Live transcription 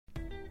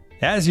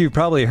As you've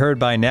probably heard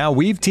by now,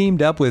 we've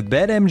teamed up with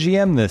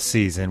BetMGM this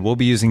season. We'll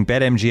be using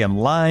BetMGM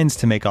lines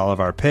to make all of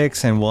our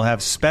picks, and we'll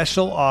have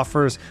special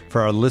offers for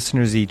our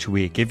listeners each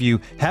week. If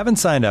you haven't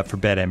signed up for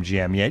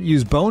BetMGM yet,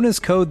 use bonus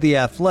code The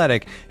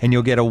Athletic, and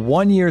you'll get a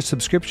 1-year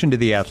subscription to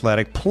The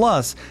Athletic,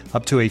 plus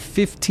up to a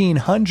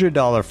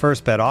 $1,500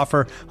 first bet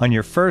offer on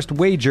your first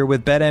wager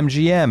with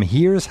BetMGM.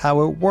 Here's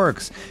how it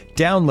works.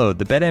 Download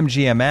the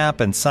BetMGM app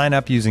and sign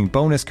up using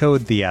bonus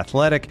code The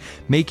Athletic.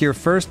 Make your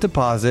first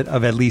deposit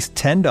of at least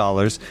 $10.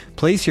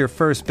 Place your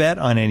first bet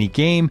on any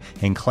game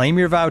and claim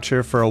your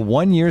voucher for a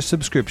 1-year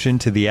subscription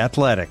to The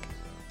Athletic.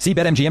 See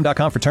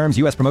BetMGM.com for terms.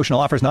 U.S. promotional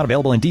offers not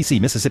available in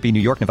D.C., Mississippi, New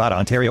York, Nevada,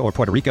 Ontario, or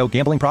Puerto Rico.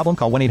 Gambling problem?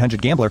 Call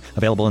 1-800-GAMBLER.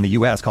 Available in the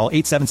U.S. Call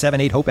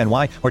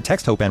 877-8-HOPE-NY or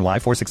text HOPE-NY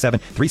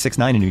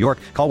 467-369 in New York.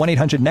 Call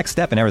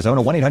 1-800-NEXT-STEP in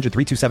Arizona.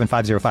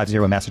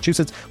 1-800-327-5050 in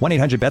Massachusetts.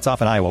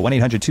 1-800-BETS-OFF in Iowa.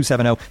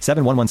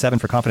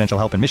 1-800-270-7117 for confidential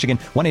help in Michigan.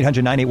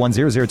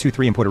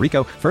 1-800-981-0023 in Puerto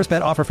Rico. First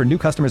bet offer for new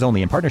customers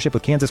only in partnership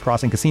with Kansas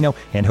Crossing Casino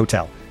and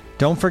Hotel.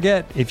 Don't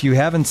forget, if you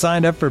haven't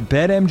signed up for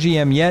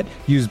BetMGM yet,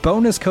 use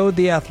bonus code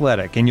The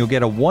Athletic, and you'll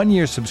get a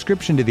 1-year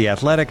subscription to The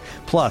Athletic,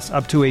 plus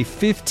up to a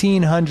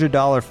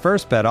 $1,500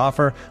 first bet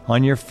offer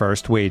on your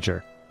first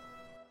wager.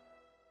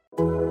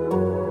 All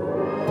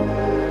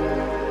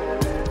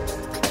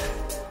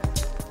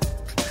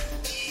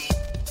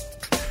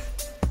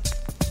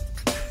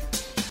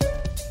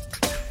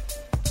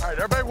right,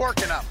 everybody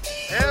working up.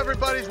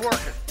 Everybody's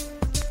working.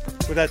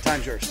 With that,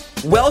 time's yours.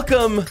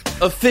 Welcome,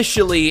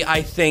 officially,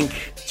 I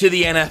think, to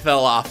the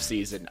NFL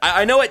offseason.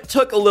 I know it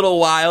took a little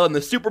while, and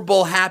the Super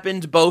Bowl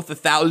happened both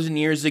 1,000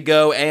 years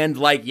ago and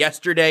like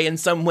yesterday in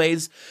some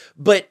ways,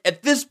 but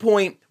at this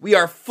point, we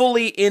are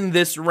fully in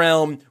this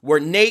realm where,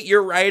 Nate,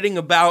 you're writing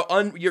about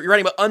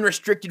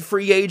unrestricted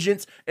free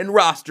agents and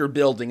roster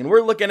building, and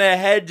we're looking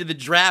ahead to the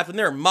draft, and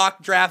there are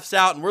mock drafts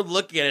out, and we're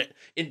looking at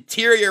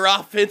interior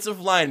offensive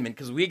linemen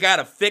because we got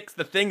to fix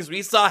the things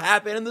we saw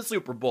happen in the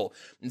Super Bowl.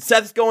 And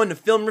Seth's going to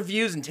film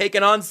reviews and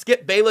taking on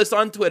Skip Bayless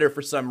on Twitter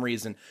for some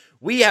reason.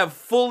 We have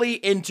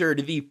fully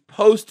entered the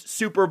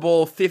post-Super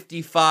Bowl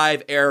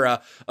 55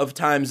 era of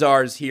Times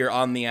Ours here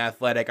on The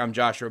Athletic. I'm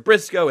Joshua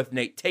Briscoe with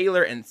Nate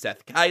Taylor and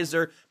Seth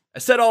Kaiser. I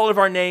said all of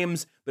our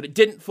names, but it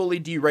didn't fully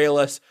derail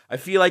us. I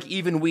feel like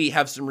even we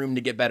have some room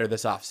to get better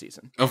this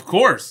offseason. Of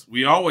course.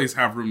 We always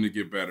have room to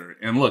get better.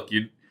 And look,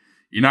 you're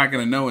not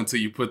going to know until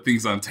you put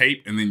things on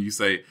tape and then you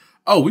say,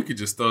 oh, we could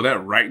just throw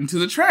that right into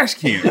the trash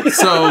can.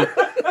 So,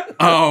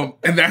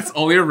 and that's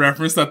only a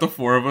reference that the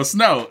four of us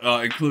know,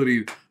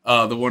 including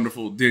the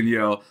wonderful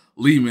Danielle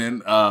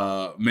Lehman,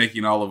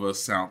 making all of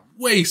us sound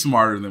way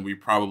smarter than we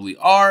probably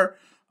are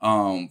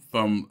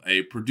from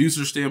a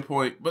producer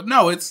standpoint. But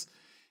no, it's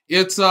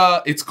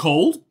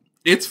cold.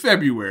 It's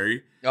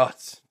February.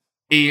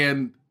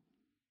 And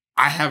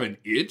I have an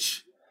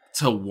itch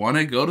to want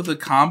to go to the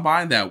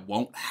combine that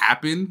won't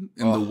happen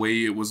in the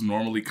way it was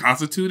normally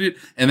constituted.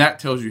 And that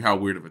tells you how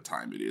weird of a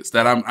time it is.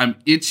 That I'm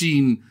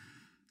itching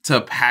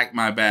to pack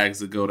my bags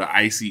to go to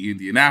icy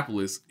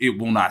Indianapolis. It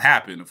will not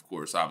happen, of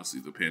course. Obviously,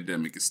 the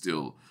pandemic is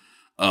still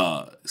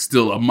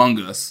among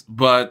us.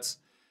 But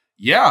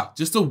yeah,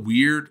 just a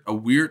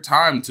weird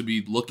time to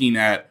be looking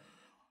at,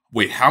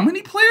 wait, how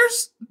many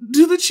players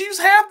do the Chiefs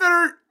have that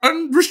are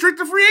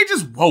unrestricted free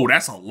agents? Whoa,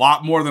 that's a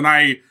lot more than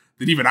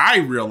even I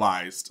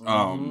realized.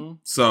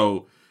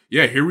 So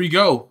yeah, here we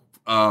go.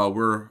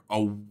 We're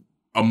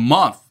a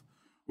month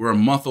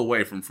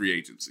away from free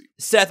agency.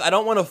 Seth, I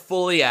don't want to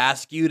fully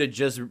ask you to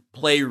just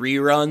play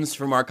reruns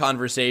from our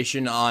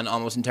conversation on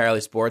Almost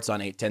Entirely Sports on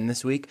 810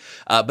 this week.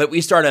 But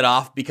we started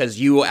off because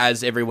you,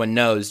 as everyone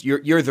knows,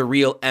 you're the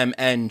real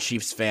MN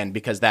Chiefs fan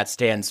because that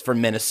stands for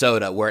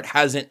Minnesota, where it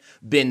hasn't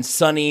been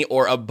sunny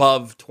or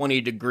above 20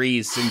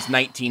 degrees since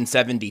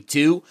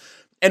 1972.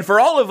 And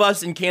for all of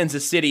us in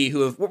Kansas City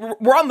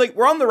we're on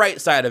the right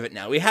side of it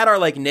now. We had our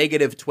like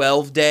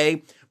 -12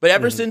 day, but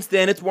ever since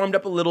then it's warmed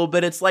up a little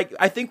bit. It's like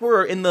I think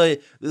we're in the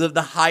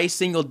high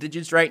single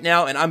digits right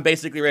now, and I'm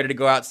basically ready to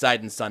go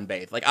outside and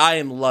sunbathe. Like I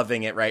am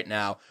loving it right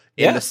now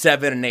in the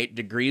 7 and 8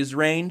 degrees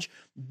range.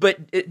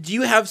 But do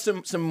you have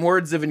some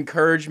words of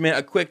encouragement,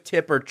 a quick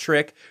tip or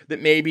trick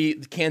that maybe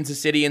the Kansas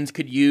Cityans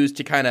could use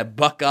to kind of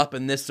buck up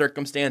in this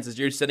circumstance as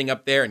you're sitting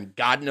up there in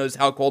God knows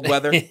how cold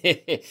weather?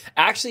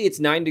 Actually, it's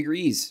 9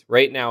 degrees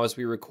right now as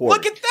we record.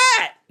 Look at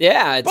that!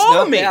 Yeah, it's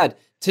not bad.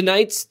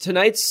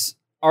 Tonight's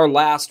our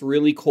last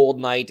really cold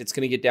night. It's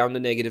going to get down to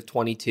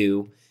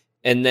 -22.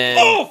 And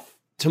then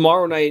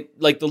tomorrow night,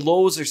 like the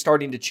lows are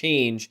starting to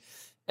change.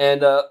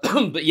 And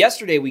but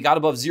yesterday we got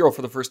above zero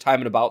for the first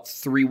time in about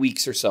 3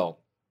 weeks or so.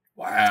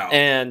 Wow.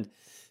 And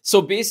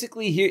so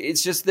basically here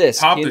it's just this.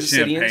 Pop Kansas the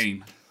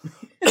champagne.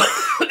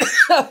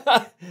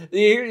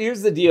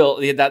 Here's the deal.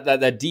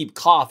 That deep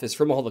cough is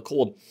from all the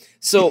cold.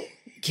 So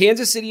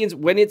Kansas Cityans,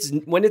 when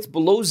it's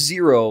below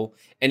zero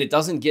and it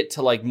doesn't get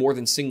to like more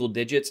than single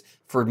digits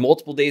for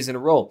multiple days in a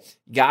row,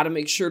 got to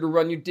make sure to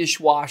run your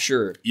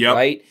dishwasher,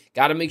 right?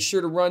 Got to make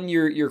sure to run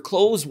your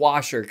clothes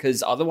washer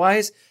because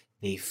otherwise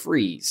they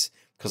freeze.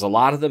 Because a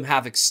lot of them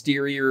have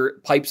exterior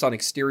pipes on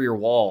exterior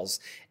walls,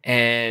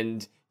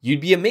 and you'd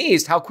be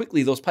amazed how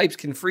quickly those pipes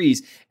can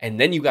freeze. And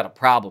then you got a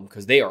problem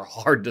because they are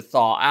hard to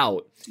thaw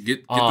out.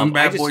 Get them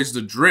bad boys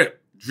to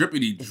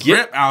drippity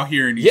drip out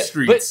here in these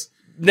streets.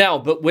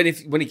 But when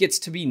it gets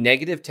to be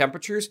negative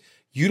temperatures,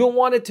 you don't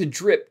want it to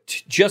drip,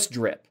 just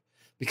drip.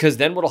 Because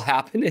then what'll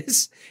happen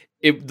is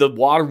the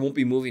water won't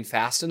be moving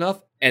fast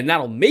enough, and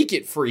that'll make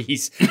it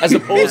freeze as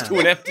opposed to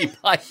an empty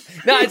pipe.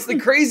 Now, it's the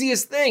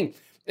craziest thing.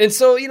 And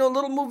so, a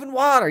little moving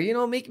water,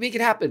 make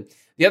it happen.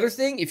 The other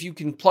thing, if you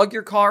can plug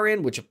your car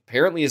in, which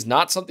apparently is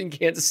not something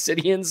Kansas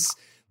Cityans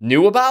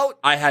knew about.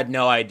 I had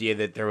no idea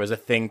that there was a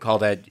thing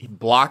called a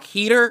block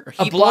heater.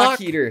 A block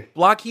heater.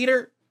 Block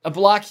heater? A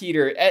block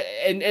heater.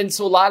 And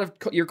so a lot of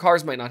your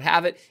cars might not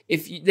have it.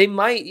 They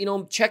might,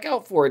 check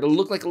out for it. It'll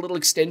look like a little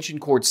extension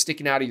cord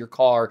sticking out of your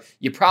car.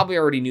 You probably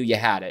already knew you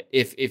had it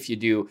if you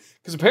do.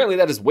 Because apparently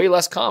that is way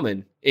less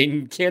common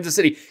in Kansas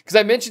City. Because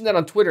I mentioned that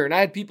on Twitter and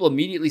I had people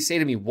immediately say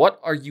to me, what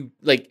are you,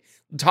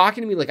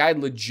 talking to me like I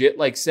legit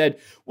said,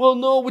 well,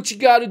 no, what you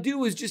got to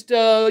do is just,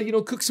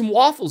 cook some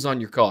waffles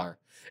on your car.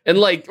 And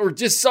or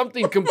just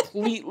something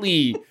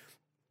completely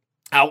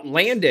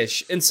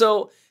outlandish. And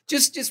so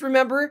just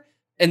remember,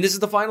 and this is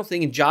the final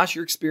thing, and Josh,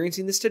 you're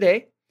experiencing this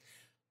today.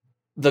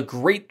 The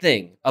great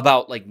thing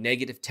about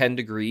negative 10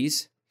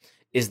 degrees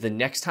is the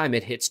next time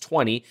it hits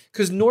 20,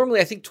 because normally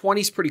I think 20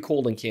 is pretty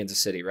cold in Kansas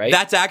City, right?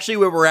 That's actually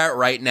where we're at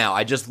right now.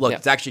 I just looked. Yeah.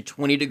 It's actually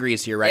 20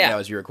 degrees here now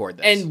as we record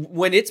this. And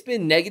when it's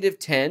been negative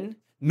 10,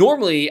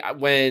 normally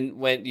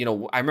when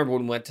I remember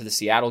when we went to the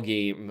Seattle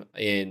game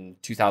in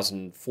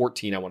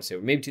 2014, I want to say,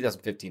 or maybe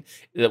 2015,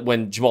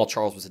 when Jamal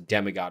Charles was a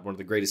demigod, one of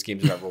the greatest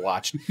games I've ever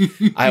watched.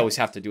 I always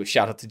have to do a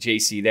shout out to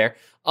JC there.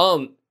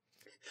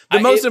 The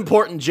most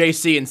important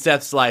JC in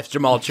Seth's life,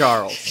 Jamal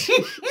Charles.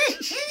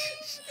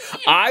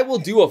 I will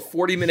do a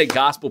 40-minute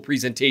gospel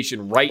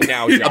presentation right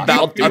now,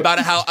 Josh. about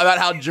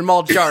how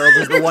Jamal Charles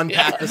is the one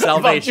path to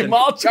salvation.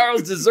 Jamal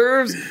Charles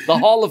deserves the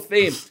Hall of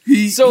Fame.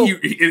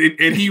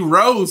 He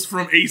rose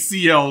from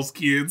ACLs,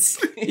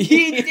 kids.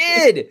 He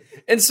did.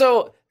 And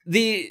so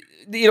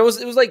it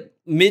was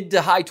mid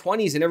to high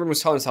 20s, and everyone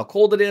was telling us how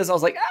cold it is. I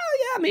was like,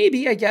 oh yeah,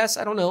 maybe, I guess,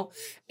 I don't know.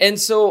 And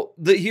so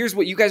here's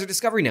what you guys are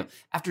discovering now.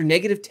 After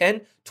negative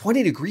 10,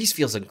 20 degrees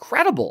feels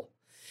incredible.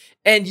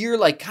 And you're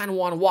kind of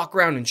want to walk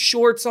around in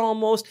shorts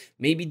almost.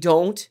 Maybe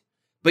don't,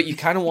 but you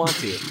kind of want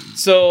to.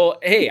 So,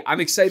 hey, I'm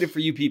excited for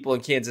you people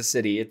in Kansas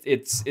City.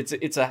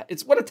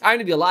 It's what a time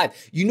to be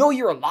alive.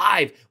 You're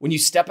alive when you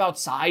step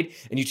outside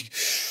and you take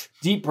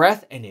deep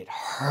breath and it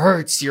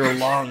hurts your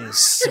lungs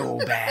so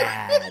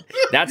bad.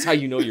 That's how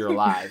you know you're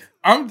alive.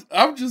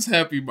 I'm just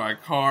happy my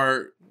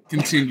car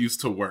continues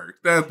to work.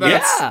 That's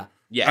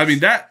yeah. I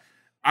mean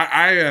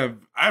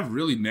I've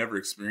really never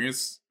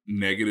experienced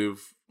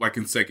negative,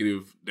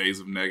 consecutive days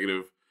of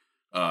negative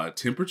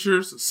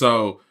temperatures.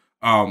 So,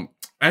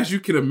 as you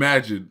can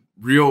imagine,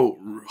 real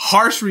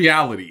harsh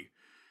reality,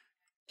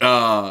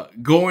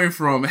 going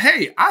from,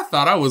 hey, I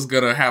thought I was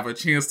going to have a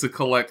chance to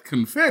collect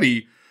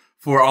confetti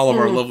for all of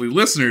our lovely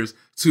listeners,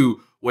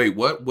 to, wait,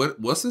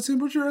 what's the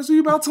temperature as we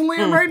about to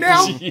land right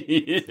now?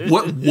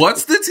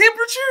 What's the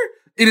temperature?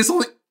 It's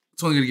only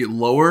going to get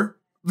lower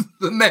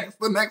the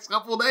next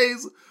couple of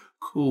days.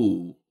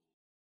 Cool.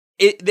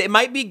 It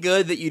might be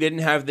good that you didn't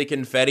have the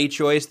confetti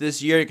choice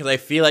this year, because I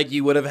feel like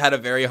you would have had a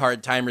very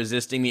hard time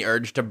resisting the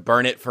urge to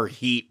burn it for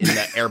heat in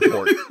the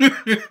airport.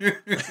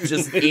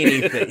 Just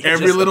anything.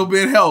 Every little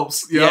bit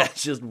helps. Yep. Yeah,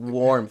 it's just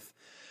warmth.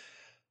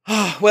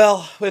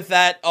 Well, with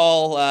that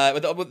all,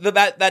 with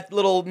that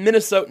little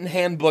Minnesotan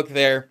handbook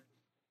there,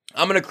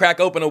 I'm going to crack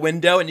open a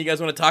window, and you guys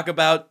want to talk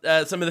about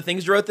some of the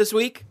things you wrote this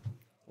week?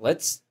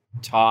 Let's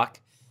talk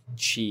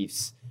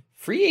Chiefs.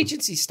 Free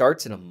agency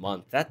starts in a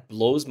month. That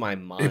blows my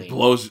mind. It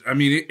blows. I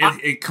mean,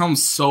 it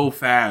comes so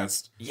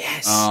fast.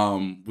 Yes.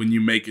 When you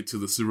make it to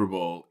the Super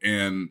Bowl,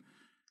 and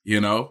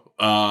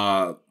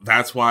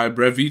that's why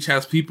Brett Veach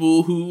has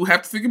people who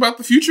have to think about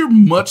the future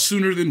much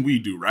sooner than we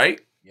do,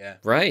 right? Yeah.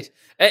 Right.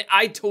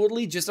 I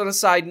totally, just on a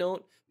side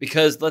note,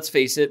 because let's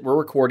face it, we're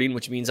recording,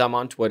 which means I'm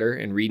on Twitter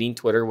and reading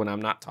Twitter when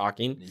I'm not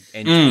talking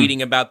and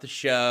tweeting about the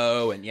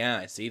show, and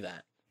I see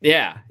that.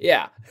 Yeah.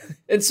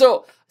 And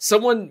so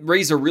someone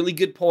raised a really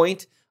good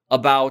point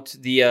about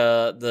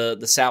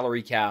the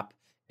salary cap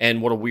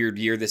and what a weird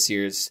year this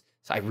year is.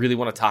 So I really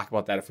want to talk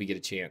about that if we get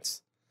a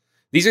chance.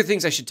 These are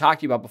things I should talk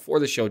to you about before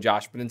the show,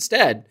 Josh, but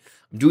instead,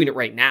 I'm doing it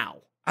right now.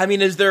 I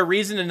mean, is there a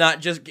reason to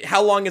not just,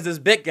 how long is this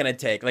bit going to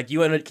take?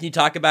 Can you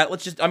talk about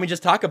it?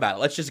 Just talk about it.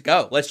 Let's just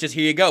go.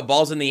 Here you go.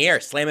 Ball's in the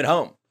air. Slam it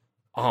home.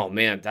 Oh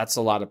man, that's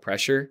a lot of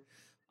pressure.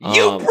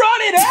 You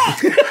brought it up!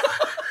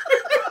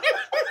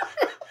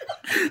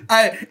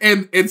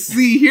 And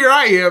see, here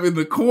I am in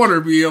the corner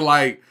being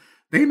like,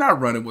 they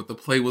not running what the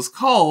play was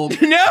called.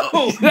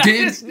 No,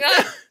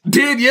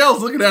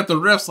 Danielle's looking at the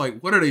refs like,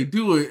 what are they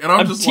doing? And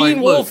I'm just like,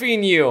 look,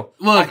 wolfing you.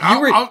 Look,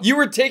 you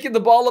were taking the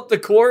ball up the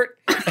court,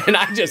 and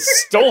I just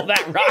stole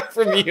that rock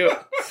from you.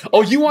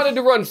 Oh, you wanted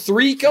to run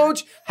 3,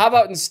 coach? How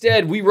about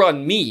instead we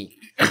run me?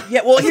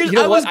 Yeah, well, here's You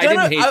know I what? was I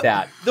gonna. didn't hate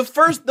that. The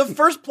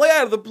first play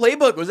out of the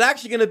playbook was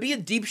actually going to be a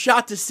deep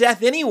shot to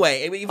Seth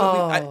anyway.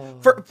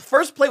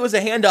 First play was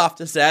a handoff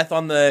to Seth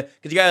on the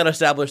because you got to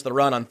establish the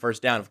run on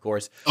first down, of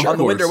course. On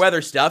the winter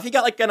weather stuff, he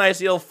got like a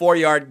nice little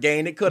 4-yard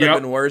gain. It could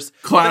have been worse.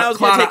 But then I was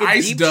going to take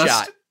a deep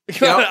shot.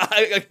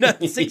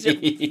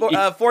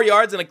 4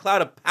 yards and a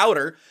cloud of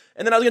powder.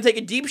 And then I was going to take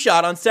a deep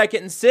shot on 2nd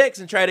and 6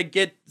 and try to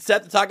get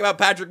Seth to talk about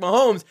Patrick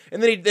Mahomes.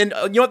 And then you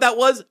know what that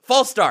was?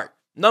 False start.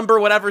 Number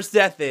whatever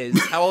Seth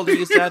is. How old are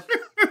you, Seth?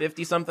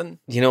 50-something?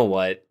 You know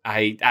what?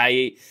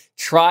 I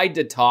tried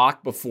to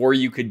talk before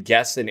you could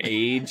guess an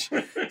age,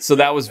 so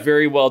that was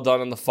very well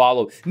done on the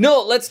follow.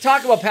 No, let's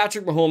talk about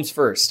Patrick Mahomes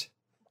first.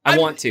 I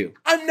want to.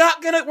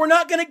 We're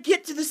not gonna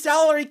get to the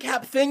salary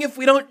cap thing if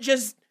we don't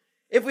just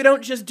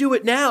do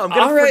it now. I'm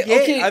gonna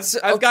forget. Okay,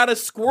 I've got a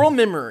squirrel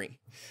memory.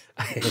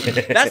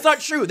 That's not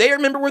true. They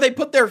remember where they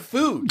put their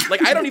food.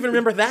 Like, I don't even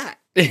remember that.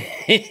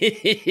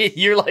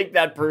 You're like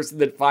that person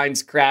that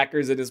finds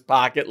crackers in his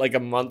pocket like a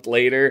month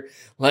later.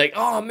 Like,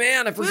 oh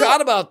man, I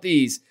forgot about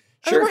these.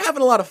 Sure. We're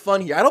having a lot of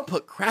fun here. I don't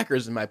put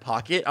crackers in my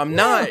pocket. I'm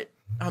not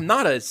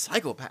a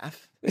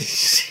psychopath.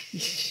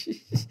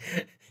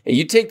 Hey,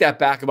 you take that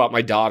back about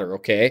my daughter,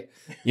 okay?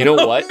 You know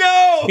what?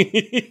 No!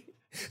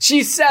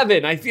 She's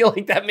 7. I feel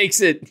like that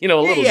makes it, a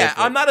little different.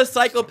 I'm not a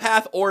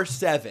psychopath or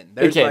 7.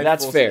 There's okay, my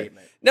that's full fair.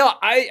 Statement. No,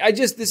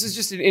 this is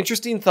just an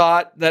interesting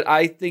thought that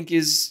I think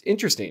is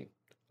interesting.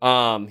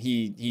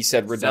 He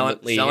said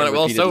redundantly. Selling it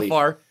well so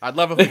far. I'd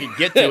love if we could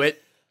get to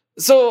it.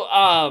 So,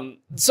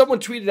 someone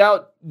tweeted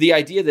out the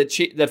idea that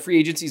that free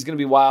agency is going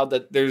to be wild,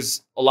 that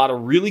there's a lot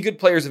of really good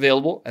players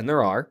available, and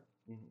there are.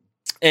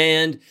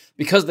 And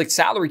because the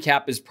salary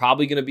cap is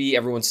probably going to be,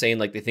 everyone's saying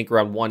like they think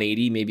around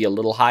 180, maybe a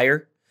little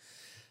higher.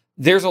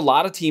 There's a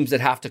lot of teams that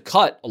have to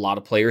cut a lot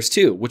of players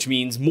too, which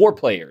means more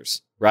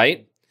players,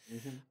 right?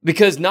 Mm-hmm.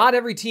 Because not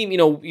every team,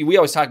 we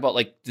always talk about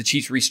like the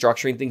Chiefs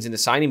restructuring things into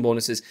signing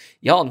bonuses.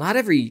 Y'all, not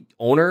every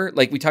owner,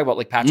 like we talk about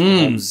like Patrick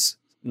Mahomes,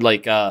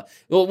 like, they're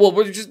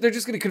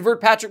just going to convert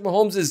Patrick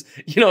Mahomes'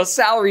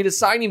 salary to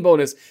signing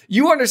bonus.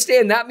 You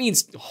understand that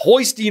means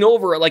hoisting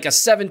over like a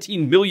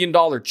 $17 million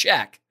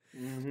check.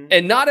 Mm-hmm.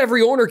 And not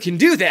every owner can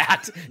do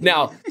that.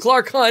 Now,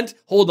 Clark Hunt,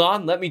 hold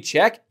on, let me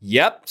check.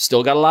 Yep,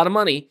 still got a lot of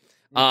money.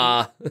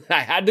 I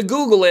had to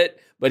Google it,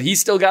 but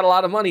he's still got a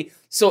lot of money.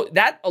 So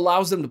that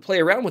allows them to play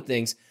around with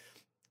things.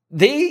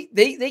 They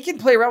can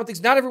play around with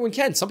things. Not everyone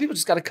can. Some people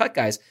just got to cut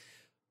guys,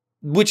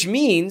 which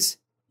means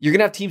you're going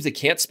to have teams that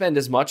can't spend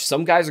as much.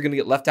 Some guys are going to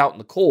get left out in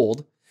the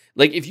cold.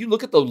 Like if you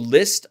look at the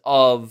list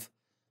of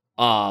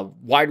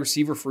wide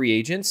receiver free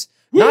agents,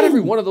 not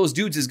every one of those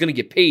dudes is going to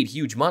get paid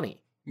huge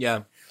money.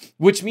 Yeah.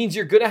 Which means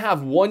you're going to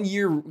have 1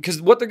 year,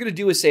 because what they're going to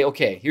do is say,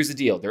 okay, here's the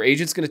deal. Their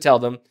agent's going to tell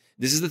them,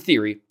 this is the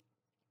theory.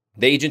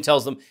 The agent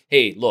tells them,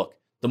 hey, look,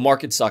 the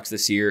market sucks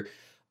this year.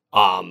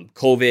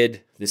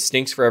 COVID, this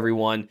stinks for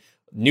everyone.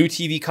 New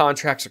TV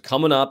contracts are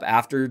coming up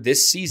after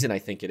this season, I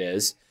think it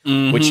is,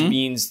 which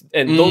means,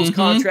 and those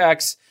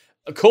contracts,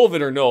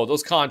 COVID or no,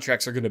 those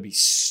contracts are going to be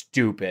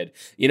stupid.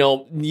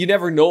 You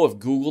never know if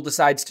Google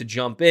decides to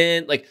jump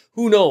in. Like,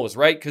 who knows,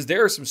 right? Because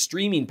there are some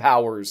streaming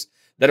powers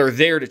that are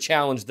there to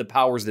challenge the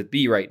powers that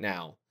be right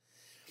now.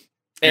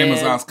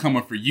 Amazon's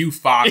coming for you,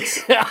 Fox.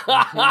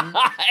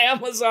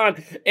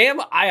 Amazon.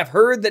 I have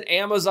heard that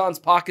Amazon's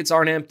pockets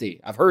aren't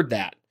empty. I've heard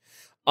that.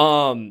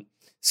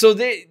 So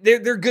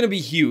they're going to be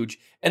huge,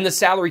 and the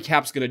salary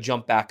cap's going to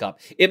jump back up.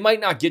 It might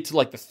not get to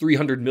like the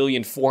 300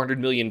 million, 400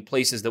 million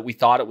places that we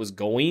thought it was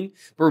going,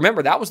 but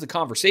remember that was the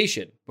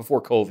conversation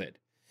before COVID.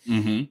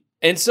 Mm-hmm.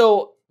 And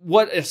so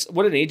what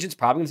an agent's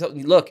probably going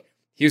to tell, look,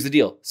 here's the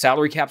deal: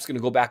 salary cap's going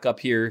to go back up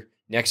here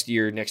next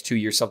year, next 2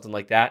 years, something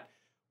like that.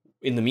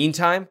 In the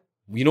meantime,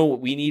 you know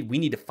what we need? We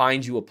need to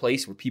find you a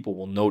place where people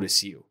will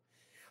notice you.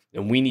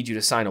 And we need you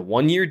to sign a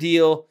 1-year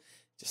deal,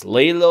 just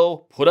lay low,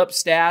 put up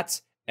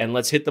stats, and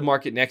let's hit the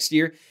market next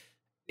year.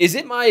 Is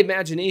it my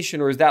imagination,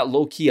 or is that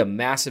low-key a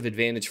massive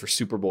advantage for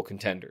Super Bowl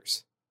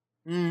contenders?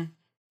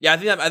 Yeah, I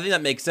think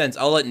that makes sense.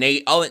 I'll let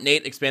Nate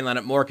expand on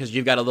it more because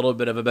you've got a little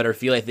bit of a better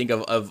feel, I think,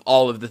 of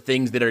all of the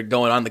things that are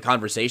going on, the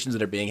conversations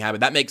that are being had.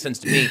 That makes sense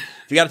to me. If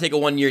you got to take a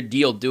 1-year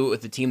deal, do it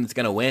with the team that's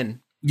going to win.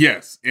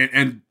 Yes,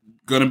 and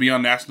going to be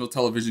on national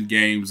television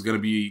games, going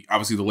to be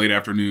obviously the late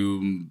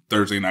afternoon,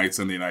 Thursday night,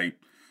 Sunday night,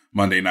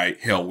 Monday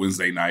night, hell,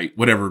 Wednesday night,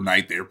 whatever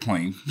night they're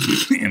playing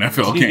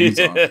NFL games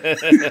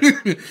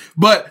on.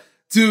 But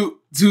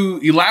to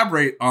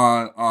elaborate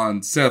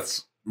on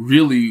Seth's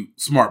really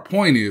smart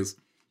point is,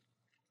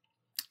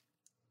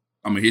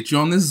 I'm gonna hit you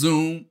on this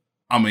Zoom.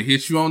 I'm gonna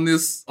hit you on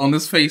this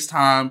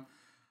FaceTime.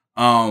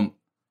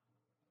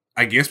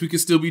 I guess we could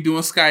still be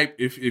doing Skype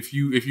if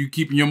you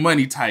keeping your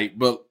money tight.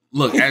 But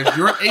look, as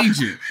your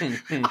agent,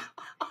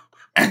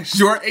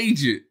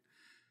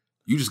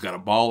 you just gotta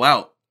ball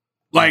out.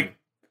 Like,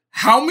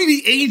 how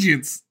many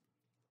agents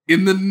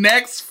in the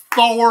next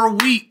 4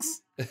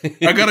 weeks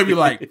are gonna be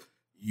like,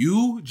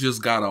 you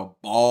just gotta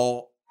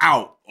ball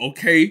out,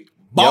 okay?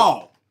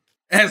 Ball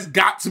has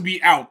got to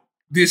be out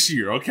this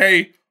year,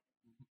 okay?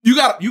 You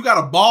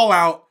gotta ball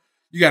out.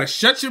 You gotta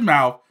shut your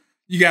mouth.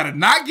 you got to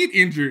not get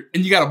injured,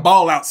 and you got to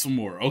ball out some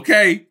more,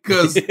 okay?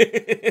 Because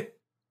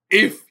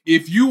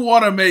if you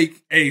want to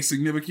make a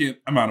significant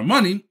amount of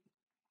money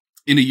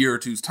in a year or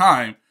two's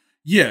time,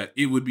 yeah,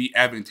 it would be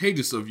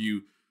advantageous of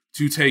you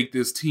to take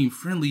this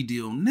team-friendly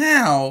deal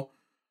now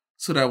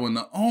so that when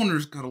the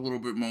owners got a little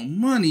bit more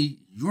money,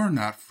 you're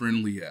not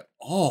friendly at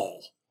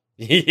all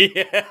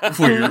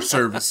for your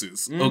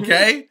services,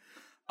 okay?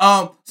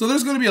 So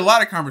there's going to be a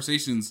lot of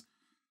conversations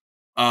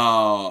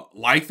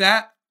like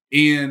that,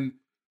 and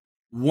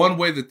one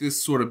way that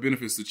this sort of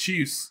benefits the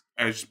Chiefs,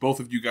 as both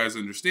of you guys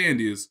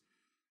understand, is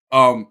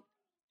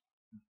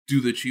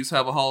do the Chiefs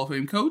have a Hall of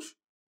Fame coach?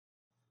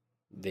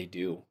 They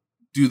do.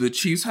 Do the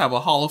Chiefs have a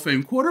Hall of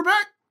Fame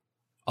quarterback?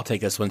 I'll take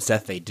this one,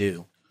 Seth. They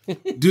do.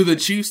 Do the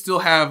Chiefs still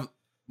have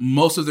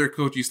most of their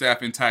coaching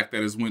staff intact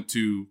that has went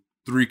to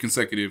 3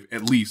 consecutive,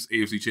 at least,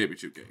 AFC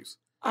Championship games?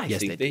 I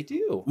think they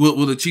do.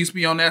 Will the Chiefs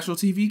be on national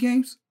TV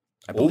games?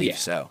 I believe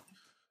so.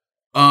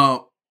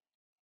 All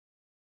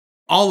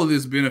of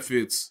this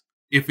benefits,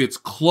 if it's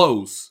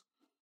close,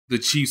 the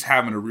Chiefs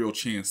having a real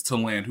chance to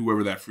land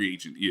whoever that free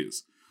agent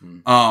is.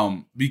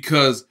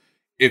 Because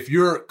if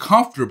you're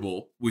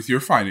comfortable with your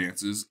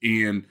finances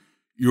and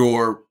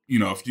you're,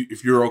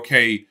 if you're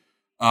okay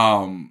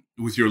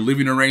with your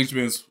living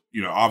arrangements,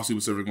 obviously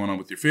what's ever going on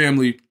with your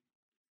family,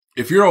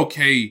 if you're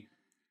okay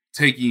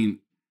taking,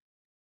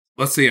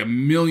 let's say, $1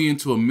 million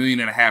to $1.5 million,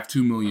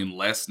 $2 million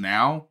less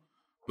now,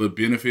 but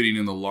benefiting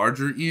in the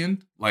larger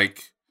end,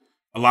 like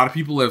a lot of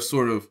people have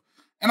sort of,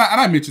 and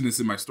I mentioned this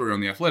in my story on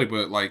The Athletic,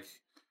 but like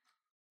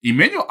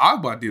Emmanuel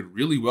Ogbah did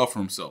really well for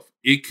himself.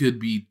 It could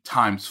be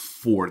times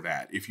 4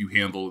 that if you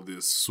handle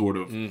this sort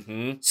of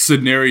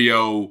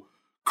scenario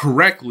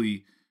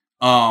correctly.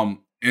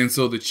 And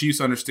so the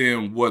Chiefs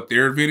understand what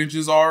their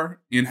advantages are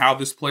in how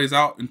this plays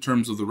out in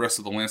terms of the rest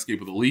of the landscape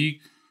of the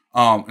league.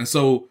 And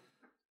so,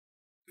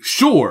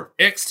 sure,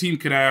 X team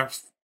could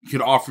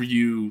offer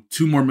you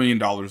 $2 more million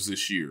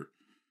this year,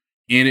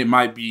 and it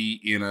might be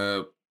in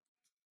a,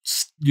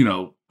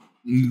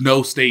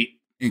 no state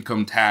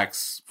income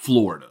tax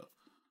Florida.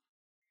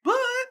 But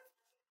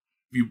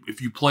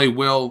if you play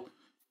well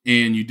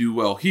and you do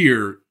well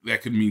here,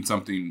 that could mean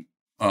something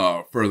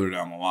further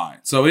down the line.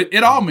 So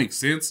it all makes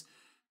sense.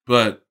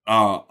 But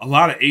a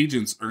lot of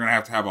agents are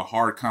going to have a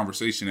hard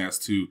conversation as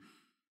to,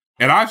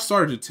 and I've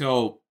started to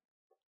tell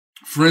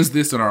friends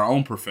this in our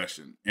own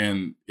profession,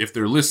 and if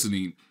they're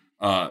listening,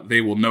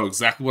 they will know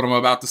exactly what I'm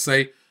about to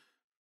say.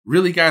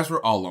 Really, guys,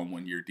 we're all on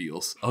 1-year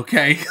deals,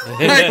 okay?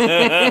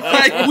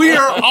 like we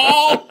are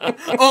all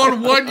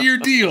on 1-year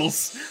deals.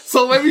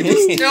 So let me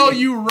just tell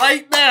you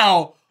right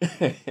now,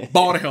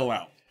 ball the hell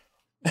out.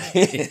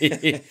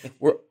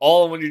 We're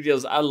all on 1-year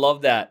deals. I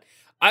love that.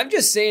 I'm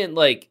just saying,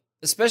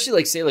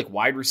 especially say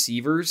wide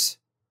receivers.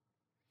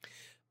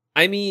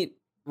 I mean,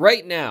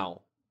 right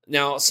now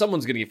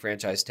someone's going to get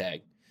franchise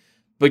tagged,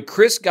 but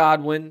Chris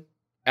Godwin,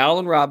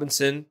 Allen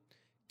Robinson,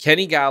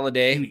 Kenny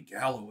Galladay,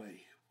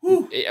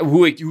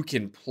 who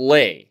can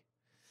play.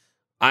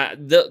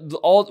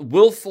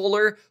 Will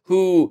Fuller,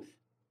 who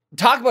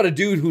talk about a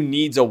dude who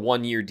needs a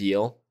 1-year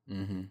deal,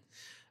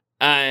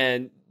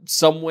 and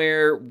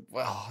somewhere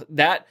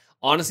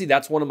honestly,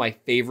 that's one of my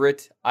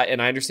favorite.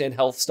 And I understand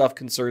health stuff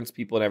concerns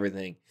people and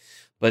everything,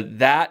 but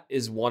that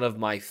is one of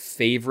my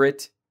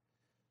favorite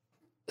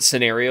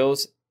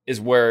scenarios. Is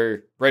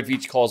where Brett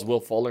Veach calls Will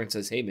Fuller and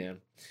says, "Hey,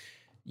 man,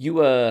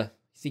 you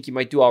think you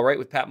might do all right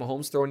with Pat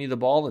Mahomes throwing you the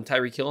ball and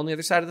Tyreek Hill on the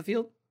other side of the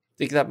field?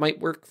 Think that might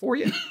work for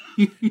you?"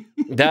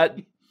 That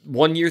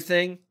 1-year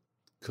thing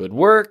could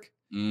work.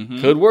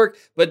 Could work.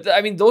 But,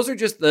 I mean, those are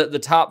just the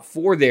top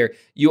 4 there.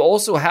 You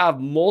also have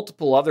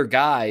multiple other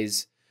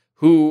guys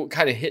who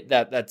kind of hit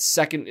that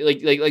second,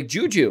 like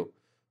Juju.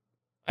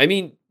 I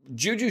mean,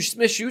 Juju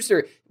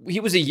Smith-Schuster, he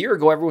was a year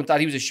ago, everyone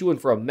thought he was a shoo-in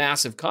for a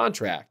massive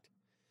contract.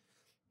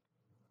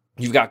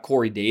 You've got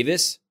Corey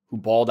Davis, who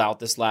balled out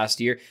this last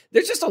year.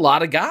 There's just a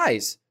lot of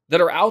guys that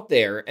are out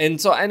there.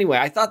 And so anyway,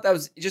 I thought that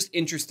was just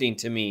interesting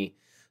to me.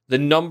 The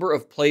number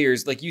of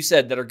players, like you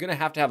said, that are going to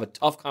have a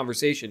tough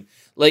conversation.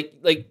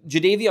 Like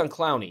Jadeveon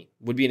Clowney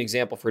would be an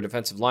example for a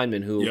defensive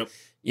lineman who,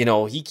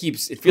 he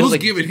keeps, it feels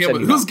who's giving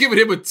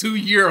him a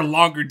 2-year or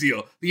longer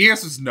deal? The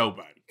answer is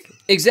nobody.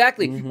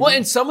 Exactly. Well,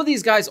 and some of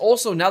these guys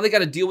also, now they got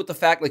to deal with the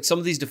fact, some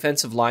of these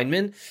defensive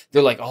linemen,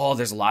 they're like, oh,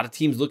 there's a lot of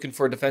teams looking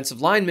for a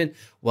defensive lineman.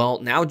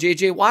 Well, now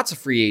J.J. Watt's a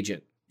free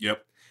agent.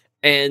 Yep.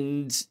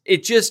 And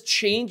it just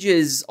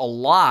changes a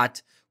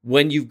lot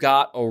when you've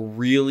got a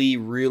really,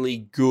 really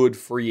good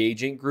free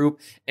agent group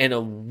and a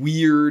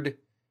weird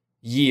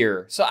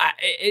year. So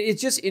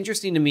it's just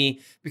interesting to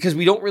me because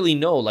we don't really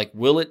know,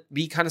 will it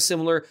be kind of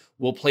similar?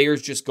 Will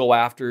players just go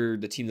after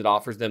the team that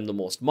offers them the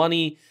most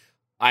money?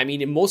 I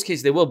mean, in most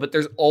cases they will, but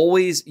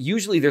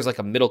usually there's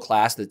a middle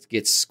class that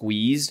gets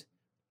squeezed,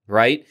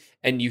 right?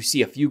 And you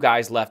see a few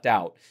guys left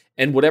out.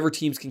 And whatever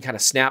teams can kind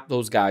of snap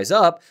those guys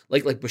up,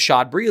 like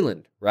Bashaud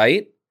Breeland,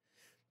 right?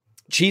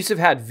 Chiefs have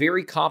had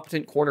very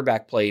competent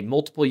cornerback play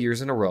multiple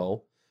years in a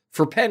row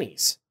for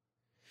pennies.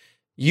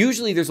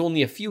 Usually there's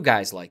only a few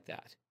guys like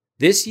that.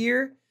 This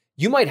year,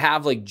 you might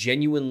have like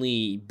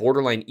genuinely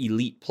borderline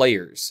elite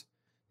players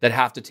that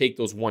have to take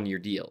those 1-year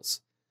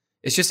deals.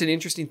 It's just an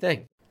interesting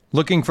thing.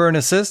 Looking for an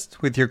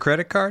assist with your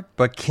credit card,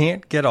 but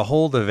can't get a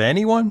hold of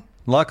anyone?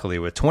 Luckily,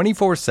 with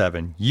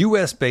 24/7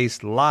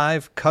 U.S.-based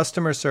live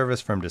customer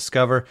service from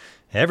Discover,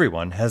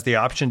 everyone has the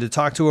option to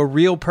talk to a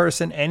real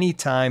person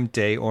anytime,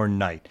 day or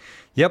night.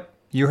 Yep,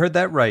 you heard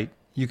that right.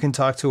 You can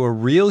talk to a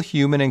real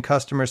human in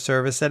customer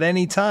service at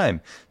any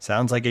time.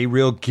 Sounds like a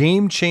real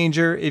game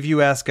changer if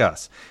you ask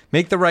us.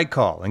 Make the right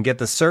call and get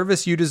the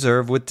service you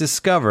deserve with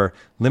Discover.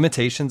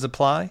 Limitations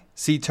apply.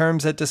 See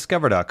terms at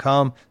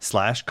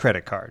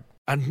discover.com/creditcard.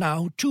 And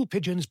now, 2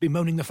 pigeons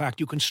bemoaning the fact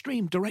you can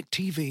stream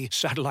DirecTV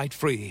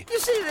satellite-free. You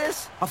see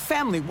this? A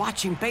family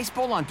watching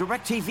baseball on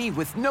DirecTV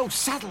with no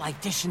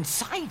satellite dish in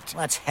sight.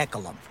 Let's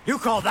heckle them. You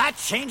call that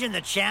changing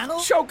the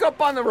channel? Choke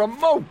up on the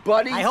remote,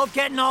 buddy. I hope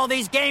getting all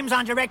these games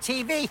on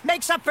DirecTV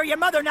makes up for your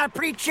mother not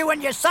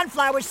pre-chewing your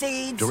sunflower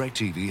seeds.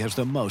 DirecTV has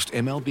the most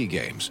MLB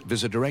games.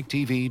 Visit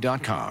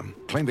DirecTV.com.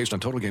 Claim based on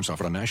total games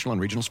offered on national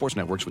and regional sports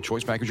networks with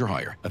choice package or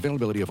higher.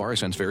 Availability of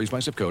RSNs varies by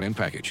zip code and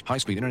package.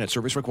 High-speed internet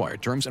service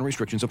required. Terms and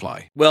restrictions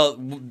apply. Well,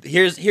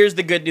 here's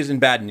the good news and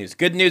bad news.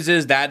 Good news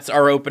is that's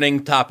our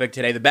opening topic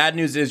today. The bad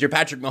news is your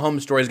Patrick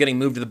Mahomes story is getting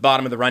moved to the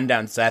bottom of the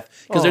rundown,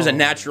 Seth, because there's a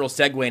natural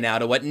segue now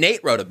to what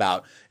Nate wrote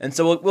about. And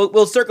so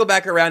we'll circle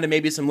back around to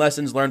maybe some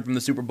lessons learned from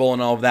the Super Bowl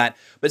and all of that.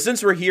 But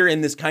since we're here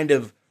in this kind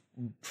of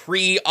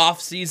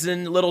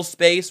pre-off-season little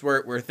space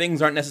where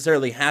things aren't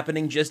necessarily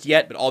happening just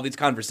yet, but all these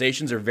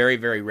conversations are very,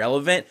 very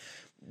relevant,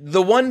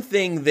 the one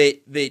thing the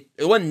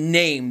one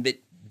name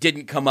that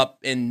didn't come up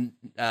in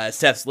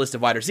Seth's list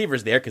of wide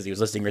receivers there, because he was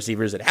listing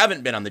receivers that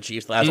haven't been on the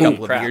Chiefs the last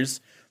couple of years,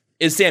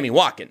 is Sammy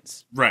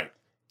Watkins. Right.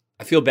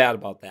 I feel bad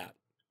about that.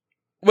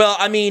 Well,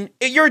 I mean,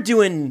 you're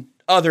doing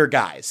other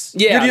guys.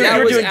 Yeah,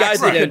 you're doing guys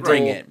that could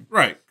bring in.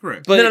 Right,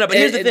 correct. But no, but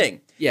here's the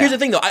thing. Yeah. Here's the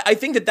thing, though. I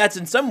think that's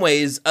in some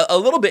ways a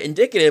little bit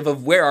indicative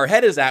of where our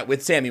head is at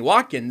with Sammy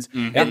Watkins,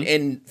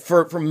 and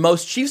for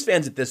most Chiefs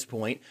fans at this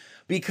point,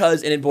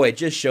 because, and boy, it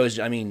just shows,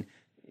 I mean,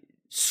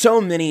 so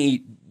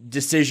many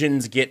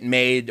decisions get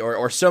made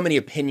or so many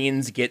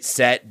opinions get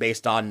set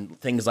based on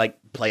things like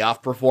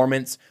playoff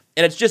performance.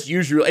 And it's just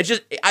usual.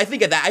 I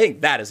think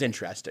that is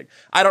interesting.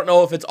 I don't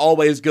know if it's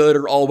always good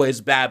or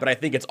always bad, but I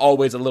think it's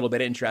always a little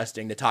bit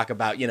interesting to talk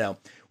about,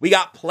 we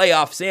got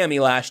playoff Sammy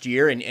last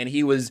year and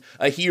he was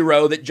a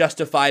hero that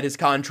justified his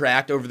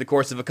contract over the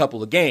course of a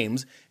couple of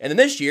games. And then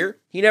this year,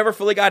 he never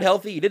fully got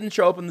healthy. He didn't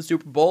show up in the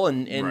Super Bowl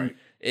and right.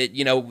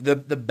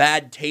 The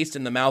bad taste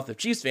in the mouth of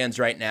Chiefs fans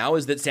right now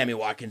is that Sammy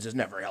Watkins is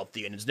never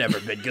healthy and has never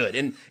been good.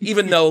 And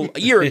even though a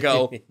year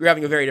ago we were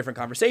having a very different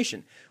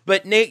conversation.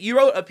 But Nate, you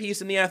wrote a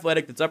piece in The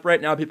Athletic that's up right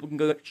now. People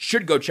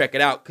should go check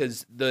it out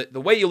because the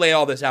way you lay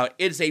all this out,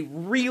 it's a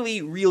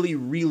really, really,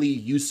 really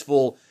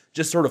useful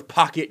just sort of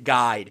pocket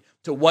guide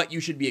to what you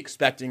should be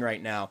expecting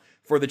right now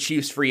for the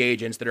Chiefs free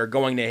agents that are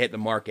going to hit the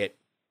market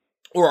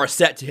or are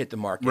set to hit the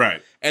market.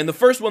 Right. And the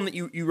first one that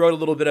you wrote a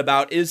little bit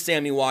about is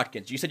Sammy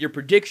Watkins. You said your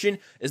prediction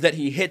is that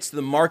he hits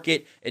the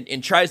market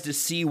and tries to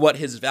see what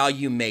his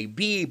value may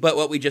be. But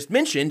what we just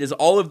mentioned is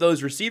all of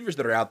those receivers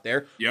that are out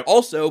there. Yep.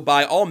 Also,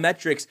 by all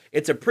metrics,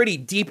 it's a pretty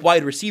deep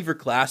wide receiver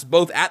class,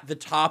 both at the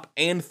top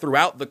and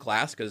throughout the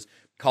class, because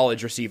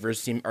college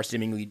receivers are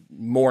seemingly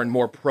more and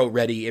more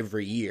pro-ready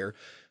every year.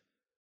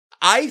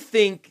 I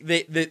think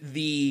that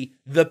the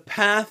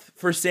path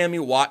for Sammy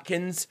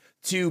Watkins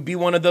to be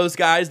one of those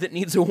guys that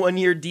needs a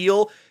 1-year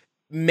deal,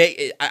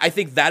 I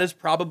think that is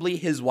probably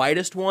his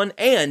widest one.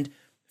 And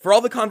for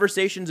all the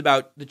conversations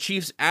about the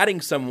Chiefs adding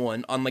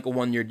someone on like a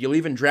 1-year deal,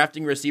 even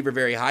drafting a receiver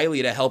very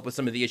highly to help with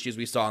some of the issues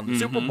we saw in the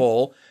Super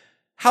Bowl,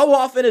 how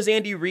often has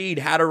Andy Reid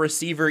had a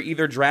receiver,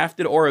 either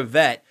drafted or a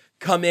vet,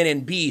 come in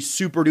and be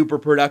super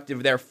duper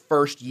productive their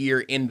first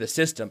year in the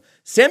system?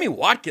 Sammy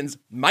Watkins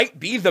might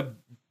be the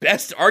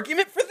best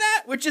argument for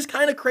that, which is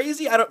kind of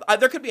crazy.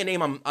 There could be a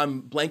name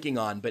I'm blanking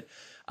on, but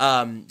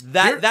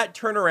that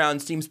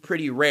turnaround seems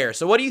pretty rare.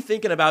 So what are you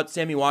thinking about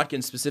Sammy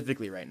Watkins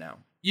specifically right now?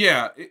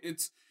 Yeah,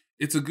 it's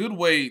a good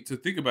way to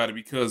think about it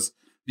because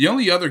the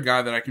only other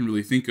guy that I can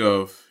really think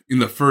of in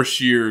the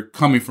first year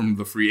coming from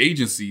the free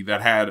agency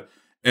that had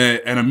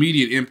an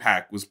immediate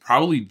impact was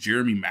probably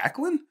Jeremy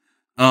Maclin.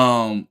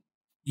 Who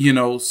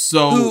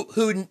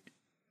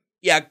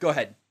yeah, go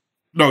ahead.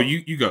 No,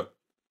 you go.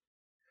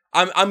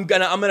 I'm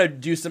gonna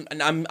do some.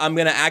 I'm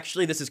gonna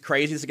actually. This is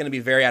crazy. This is gonna be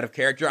very out of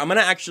character. I'm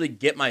gonna actually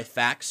get my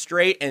facts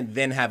straight and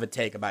then have a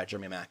take about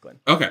Jeremy Maclin.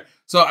 Okay,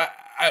 so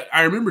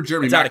I remember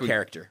Jeremy. It's Maclin, out of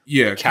character.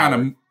 Yeah,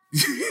 kind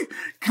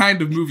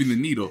of moving the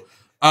needle.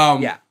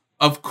 Yeah.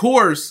 Of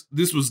course,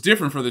 this was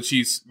different for the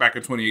Chiefs back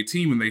in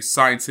 2018 when they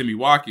signed Sammy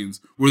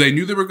Watkins, where they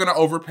knew they were going to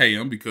overpay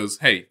him because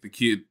hey, the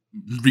kid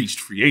reached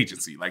free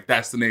agency. Like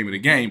that's the name of the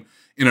game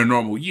in a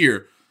normal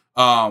year.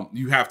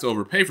 You have to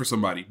overpay for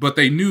somebody. But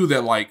they knew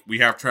that, like, we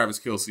have Travis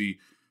Kelce,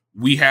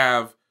 we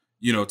have,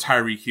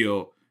 Tyreek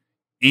Hill,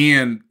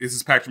 and this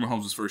is Patrick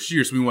Mahomes' first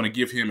year, so we want to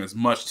give him as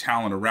much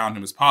talent around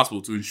him as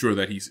possible to ensure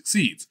that he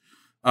succeeds.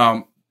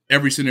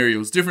 Every scenario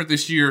is different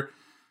this year.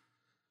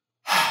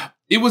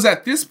 It was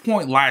at this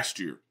point last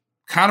year,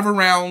 kind of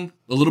around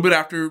a little bit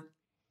after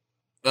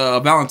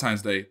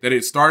Valentine's Day that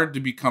it started to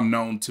become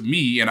known to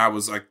me, and I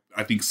was like,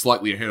 I think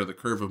slightly ahead of the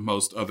curve of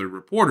most other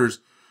reporters,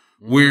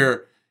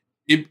 where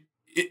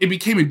it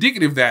became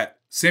indicative that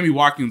Sammy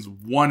Watkins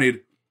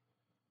wanted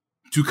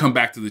to come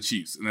back to the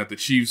Chiefs, and that the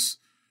Chiefs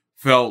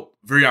felt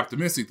very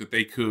optimistic that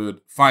they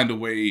could find a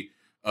way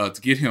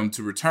to get him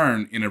to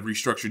return in a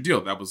restructured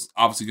deal. That was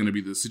obviously going to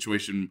be the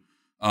situation.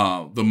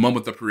 The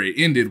moment the parade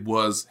ended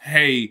was,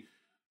 hey,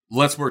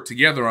 let's work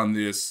together on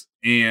this.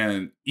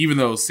 And even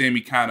though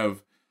Sammy kind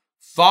of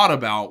thought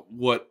about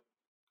what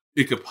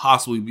it could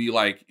possibly be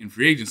like in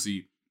free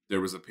agency, there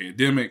was a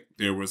pandemic,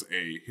 there was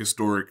a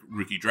historic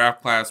rookie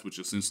draft class, which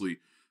essentially,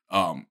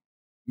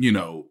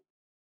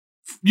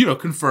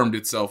 confirmed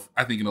itself,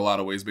 I think, in a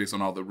lot of ways based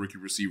on all the rookie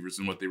receivers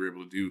and what they were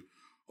able to do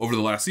over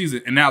the last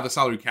season. And now the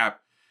salary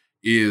cap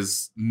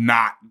is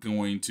not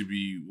going to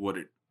be what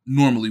it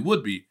normally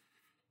would be.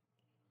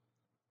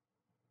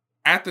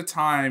 At the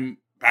time,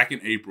 back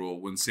in April,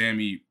 when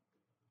Sammy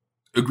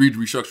agreed to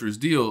restructure his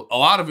deal, a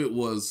lot of it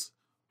was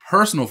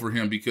personal for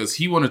him because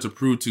he wanted to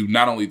prove to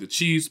not only the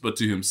Chiefs, but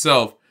to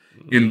himself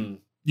through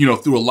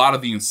a lot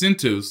of the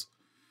incentives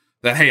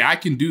that, hey, I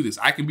can do this.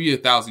 I can be a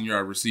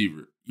 1,000-yard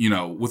receiver,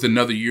 with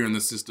another year in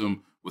the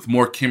system, with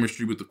more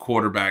chemistry with the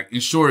quarterback.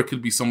 And sure, it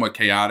could be somewhat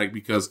chaotic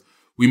because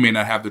we may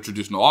not have the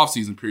traditional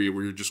offseason period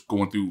where you're just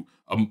going through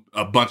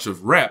a bunch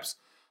of reps.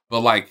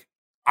 But, like,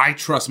 I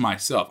trust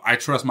myself. I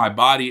trust my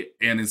body.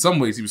 And in some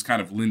ways, he was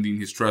kind of lending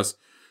his trust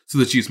to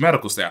the Chiefs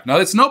medical staff. Now,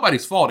 it's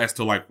nobody's fault as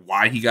to, like,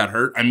 why he got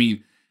hurt. I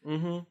mean,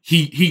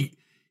 he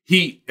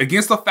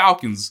against the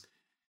Falcons,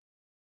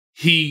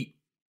 he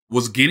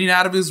was getting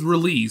out of his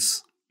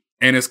release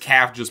and his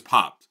calf just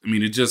popped. I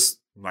mean, it just,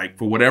 like,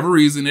 for whatever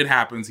reason it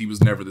happens, he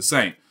was never the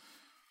same.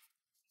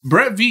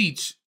 Brett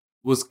Veach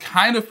was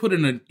kind of put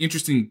in an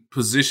interesting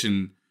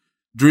position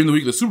during the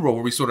week of the Super Bowl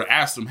where we sort of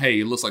asked him, hey,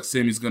 it looks like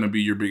Sammy's going to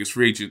be your biggest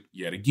free agent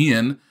yet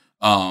again.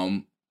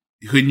 And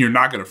you're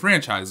not going to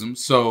franchise him.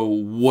 So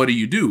what do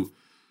you do?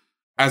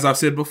 As I've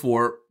said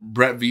before,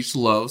 Brett Veach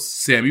loves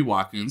Sammy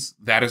Watkins.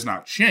 That has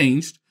not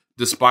changed,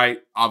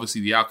 despite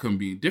obviously the outcome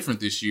being different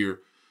this year.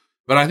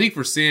 But I think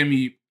for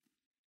Sammy,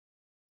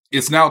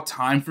 it's now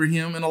time for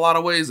him in a lot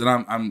of ways. And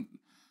I'm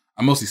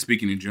mostly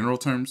speaking in general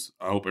terms.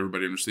 I hope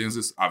everybody understands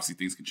this. Obviously,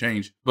 things can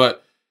change.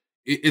 But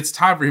it's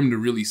time for him to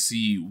really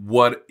see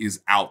what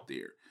is out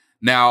there.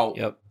 Now,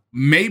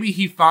 maybe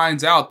he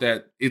finds out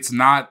that it's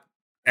not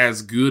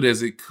as good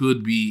as it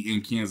could be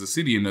in Kansas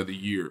City another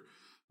year.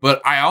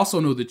 But I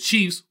also know the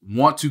Chiefs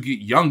want to get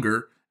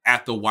younger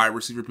at the wide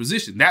receiver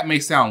position. That may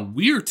sound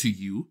weird to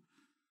you,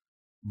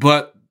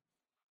 but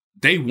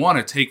they want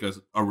to take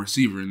a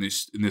receiver in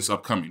this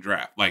upcoming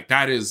draft. Like,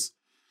 that is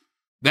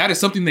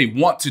something they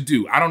want to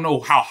do. I don't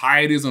know how high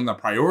it is on the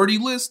priority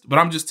list, but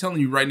I'm just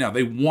telling you right now,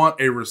 they want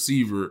a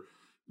receiver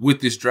with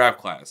this draft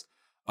class.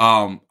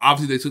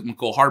 Obviously, they took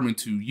Mecole Hardman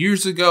 2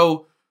 years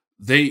ago.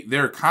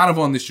 They're kind of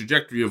on this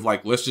trajectory of,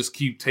 like, let's just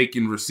keep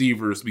taking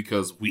receivers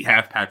because we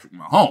have Patrick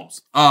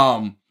Mahomes.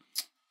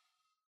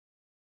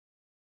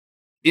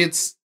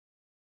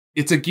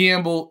 It's a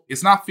gamble.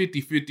 It's not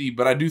 50-50,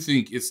 but I do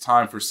think it's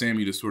time for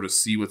Sammy to sort of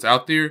see what's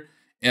out there.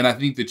 And I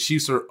think the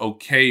Chiefs are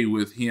okay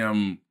with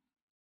him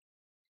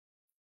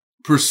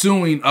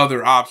pursuing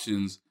other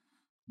options,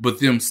 but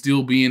them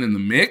still being in the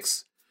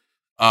mix.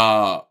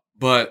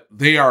 But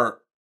they are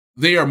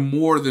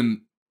more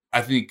than,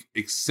 I think,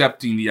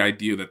 accepting the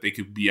idea that they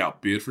could be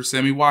outbid for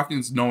Sammy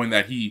Watkins, knowing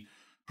that he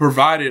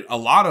provided a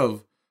lot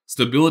of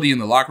stability in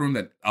the locker room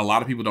that a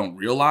lot of people don't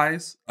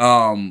realize,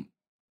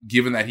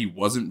 given that he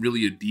wasn't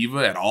really a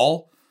diva at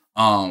all,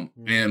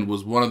 and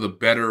was one of the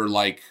better,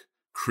 like,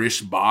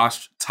 Chris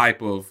Bosh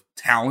type of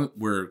talent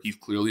where he's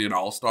clearly an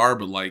all-star,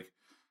 but, like,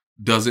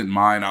 doesn't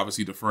mind,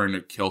 obviously, deferring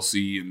to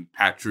Kelsey and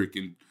Patrick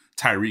and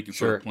Tyreek and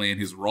sort of playing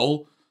his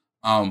role.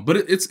 But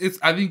it's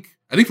I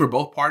think for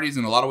both parties,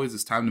 in a lot of ways,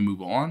 it's time to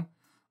move on.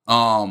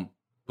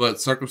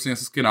 But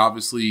circumstances can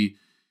obviously,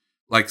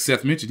 like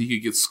Seth mentioned, he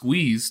could get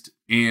squeezed.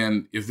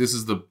 And if this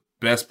is the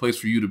best place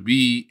for you to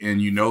be,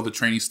 and you know the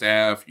training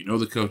staff, you know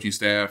the coaching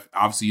staff,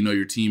 obviously you know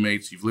your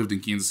teammates, you've lived in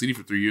Kansas City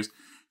for 3 years,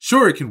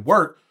 sure, it can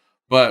work.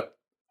 But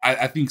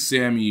I think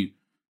Sammy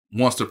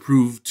wants to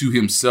prove to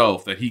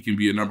himself that he can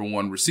be a number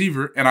one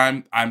receiver. And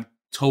I'm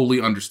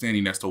totally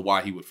understanding as to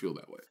why he would feel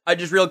that way. I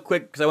just real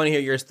quick, because I want to hear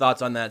your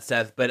thoughts on that,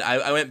 Seth, but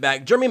I went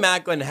back. Jeremy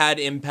Maclin had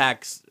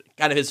impacts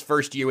kind of his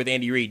first year with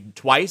Andy Reid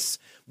twice.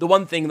 The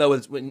one thing, though,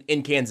 is when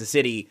in Kansas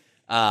City,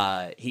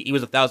 he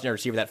was a 1,000-yard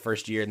receiver that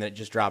first year, and then it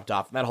just dropped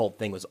off. And that whole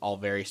thing was all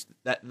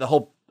the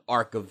whole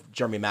arc of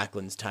Jeremy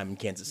Maclin's time in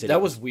Kansas City.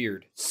 That was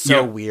weird.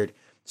 So weird.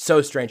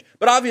 So strange.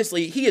 But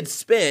obviously, he had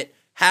spent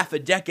half a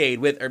decade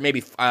with, or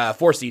maybe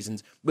 4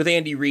 seasons with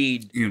Andy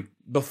Reid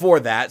before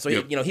that. So,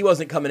 he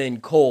wasn't coming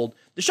in cold.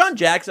 Deshaun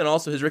Jackson,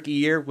 also his rookie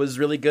year, was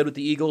really good with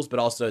the Eagles, but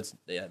also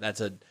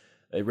that's a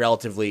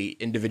relatively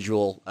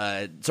individual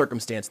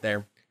circumstance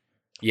there.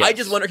 Yes. I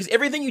just wonder, because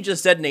everything you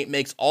just said, Nate,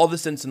 makes all the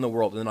sense in the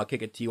world, and then I'll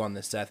kick it to you on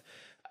this, Seth.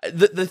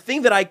 The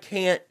thing that I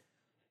can't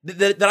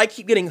that I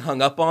keep getting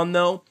hung up on,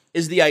 though,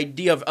 is the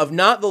idea of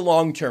not the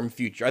long-term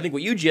future. I think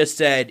what you just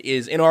said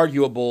is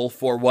inarguable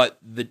for what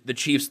the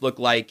Chiefs look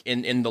like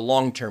in the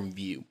long-term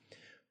view.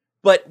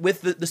 But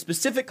with the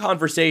specific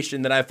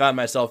conversation that I found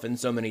myself in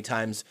so many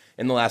times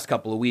in the last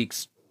couple of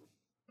weeks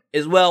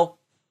is, well,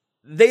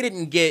 they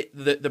didn't get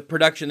the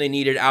production they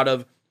needed out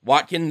of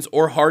Watkins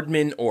or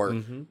Hardman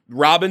or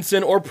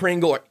Robinson or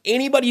Pringle or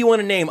anybody you want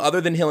to name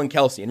other than Hill and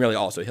Kelsey, and really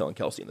also Hill and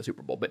Kelsey in the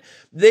Super Bowl. But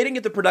they didn't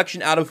get the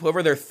production out of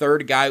whoever their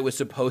third guy was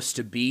supposed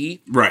to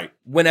be. Right.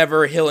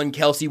 Whenever Hill and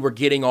Kelsey were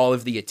getting all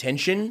of the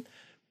attention.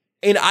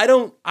 And I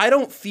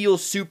don't feel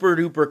super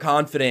duper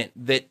confident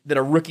that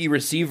a rookie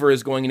receiver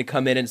is going to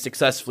come in and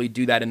successfully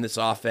do that in this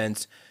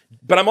offense.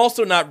 But I'm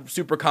also not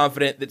super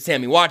confident that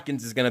Sammy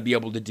Watkins is going to be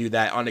able to do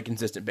that on a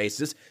consistent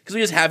basis because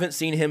we just haven't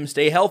seen him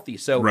stay healthy.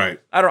 So right.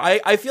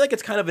 I feel like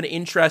it's kind of an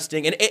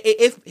interesting, and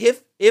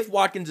if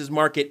Watkins'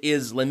 market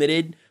is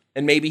limited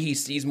and maybe he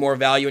sees more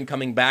value in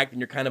coming back than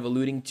you're kind of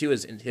alluding to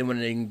as him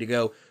wanting to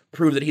go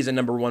prove that he's a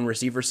number one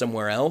receiver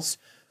somewhere else,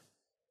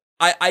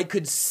 I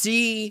could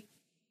see.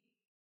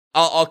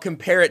 I'll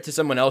compare it to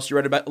someone else you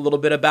read about a little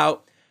bit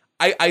about.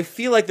 I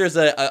feel like there's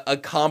a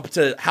comp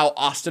to how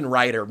Austin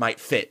Ryder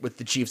might fit with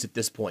the Chiefs at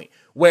this point,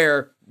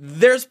 where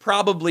there's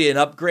probably an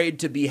upgrade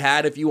to be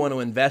had if you want to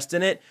invest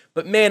in it.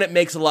 But man, it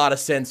makes a lot of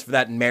sense for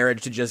that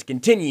marriage to just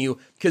continue,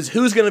 because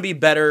who's going to be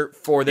better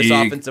for this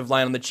offensive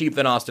line on the Chiefs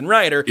than Austin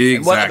Ryder? Exactly.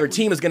 And what other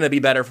team is going to be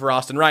better for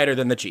Austin Ryder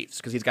than the Chiefs?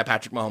 Because he's got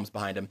Patrick Mahomes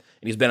behind him,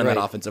 and he's been on that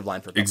offensive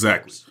line for a couple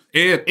years.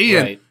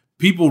 And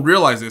people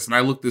realize this, and I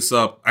looked this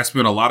up. I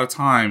spent a lot of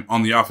time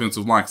on the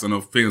offensive line because I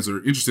know fans are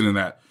interested in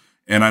that.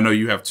 And I know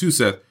you have too,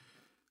 Seth.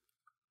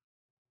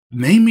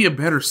 Name me a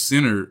better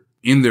center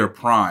in their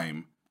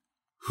prime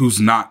who's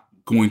not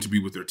going to be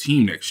with their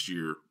team next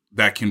year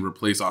that can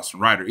replace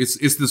Austin Ryder. It's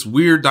this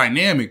weird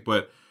dynamic,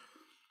 but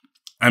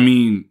I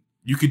mean,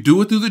 you could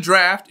do it through the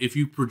draft if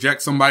you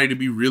project somebody to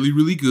be really,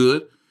 really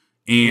good.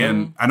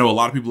 And I know a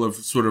lot of people have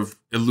sort of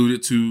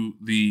alluded to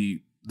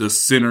the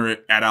center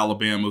at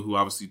Alabama who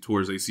obviously tore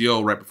his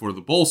ACL right before the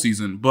bowl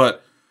season.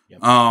 But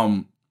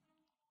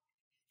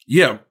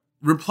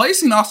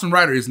replacing Austin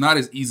Ryder is not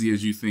as easy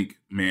as you think,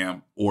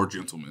 ma'am or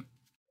gentlemen.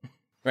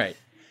 Right.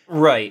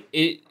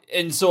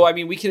 And so, I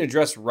mean, we can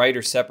address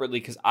Ryder separately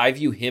because I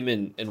view him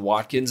and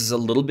Watkins as a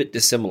little bit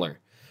dissimilar.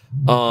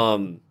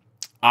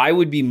 I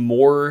would be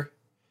more,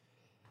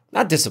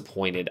 not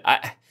disappointed.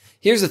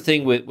 Here's the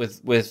thing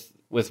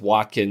with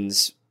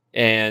Watkins,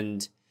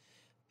 and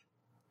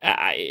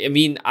I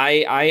mean,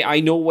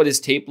 I know what his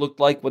tape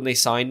looked like when they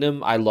signed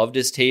him. I loved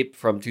his tape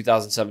from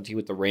 2017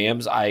 with the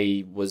Rams.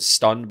 I was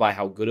stunned by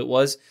how good it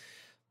was.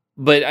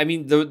 But I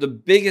mean, the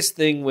biggest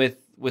thing with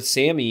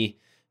Sammy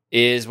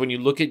is when you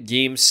look at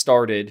games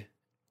started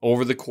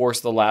over the course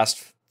of the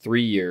last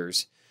 3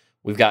 years,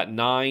 we've got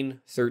 9,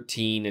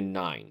 13, and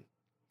 9.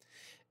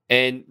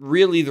 And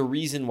really the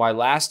reason why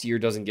last year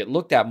doesn't get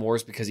looked at more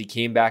is because he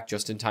came back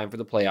just in time for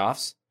the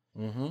playoffs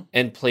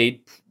and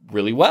played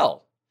really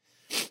well.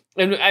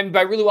 And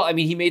by really well, I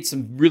mean, he made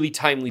some really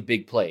timely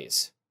big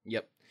plays.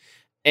 Yep.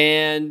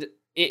 And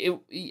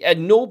at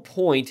no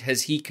point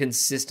has he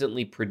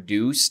consistently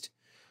produced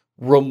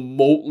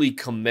remotely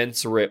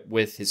commensurate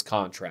with his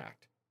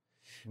contract.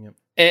 Yep.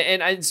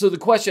 And so the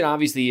question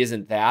obviously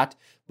isn't that,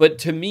 but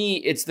to me,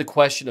 it's the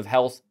question of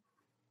health.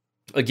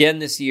 Again,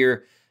 this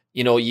year,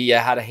 you know, you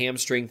had a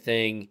hamstring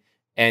thing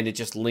and it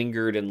just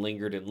lingered and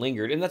lingered and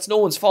lingered. And that's no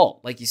one's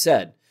fault, like you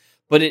said.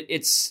 But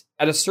it's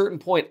at a certain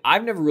point,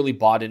 I've never really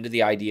bought into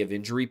the idea of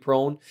injury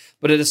prone.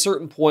 But at a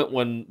certain point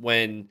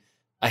when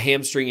a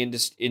hamstring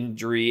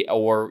injury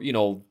or, you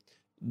know,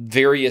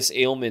 various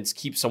ailments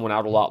keep someone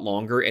out a lot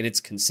longer and it's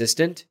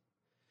consistent,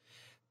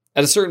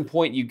 at a certain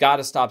point, you got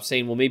to stop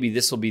saying, well, maybe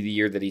this will be the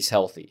year that he's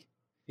healthy.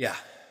 Yeah.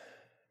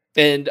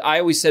 And I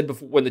always said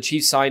before when the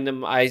Chiefs signed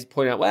him, I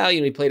pointed out, well, you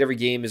know, he played every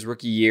game his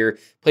rookie year,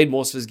 played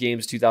most of his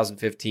games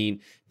 2015,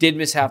 did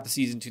miss half the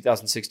season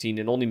 2016,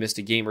 and only missed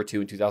a game or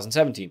two in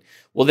 2017.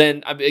 Well,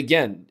 then,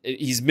 again,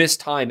 he's missed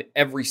time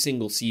every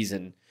single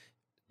season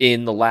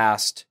in the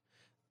last,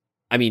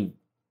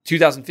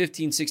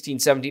 2015, 16,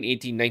 17,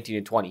 18, 19,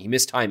 and 20. He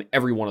missed time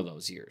every one of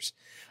those years.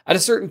 At a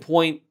certain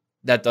point,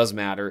 that does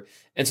matter.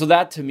 And so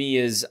that to me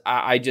is,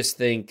 I just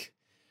think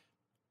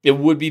it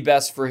would be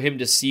best for him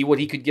to see what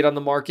he could get on the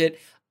market.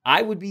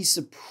 I would be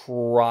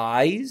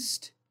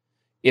surprised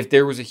if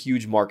there was a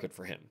huge market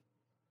for him.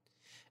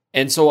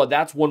 And so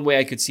that's one way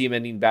I could see him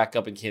ending back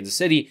up in Kansas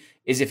City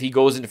is if he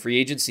goes into free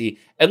agency.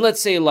 And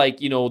let's say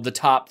the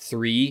top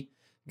 3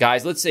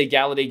 guys, let's say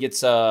Galladay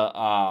gets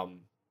the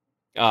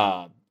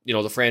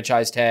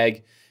franchise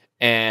tag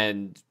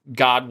and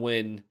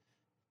Godwin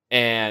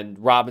and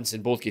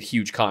Robinson both get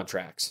huge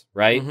contracts,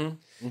 right?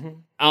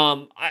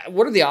 What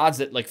are the odds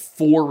that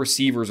 4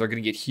 receivers are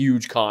going to get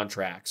huge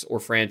contracts or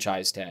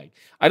franchise tag?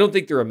 I don't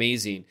think they're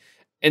amazing.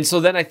 And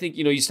so then I think,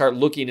 you start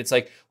looking, it's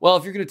like, well,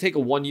 if you're going to take a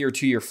 1 year,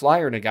 2 year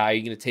flyer on a guy, are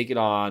you going to take it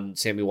on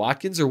Sammy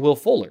Watkins or Will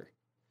Fuller?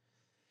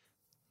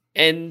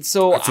 And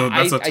so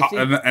I think,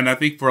 and I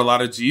think for a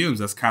lot of GMs,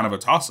 that's kind of a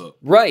toss-up.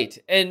 Right.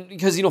 And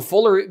because,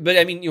 Fuller, but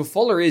I mean,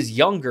 Fuller is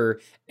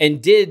younger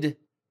and did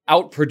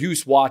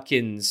outproduce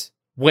Watkins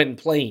when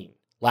playing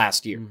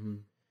last year. Mm-hmm.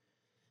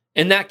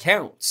 And that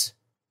counts.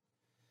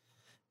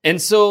 And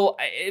so,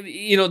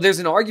 there's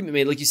an argument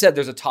made. Like you said,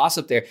 there's a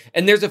toss-up there.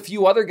 And there's a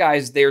few other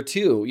guys there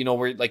too,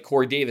 where like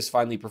Corey Davis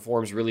finally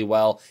performs really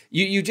well.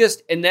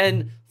 And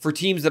then for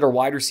teams that are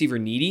wide receiver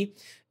needy,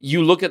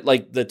 you look at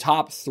like the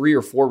top 3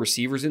 or 4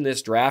 receivers in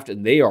this draft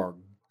and they are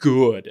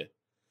good.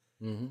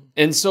 Mm-hmm.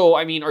 And so,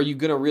 I mean, are you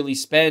going to really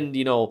spend,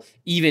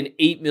 even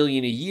 $8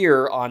 million a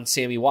year on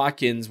Sammy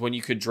Watkins when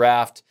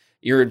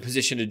you're in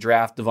position to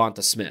draft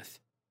Devonta Smith?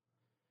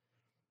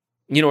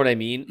 You know what I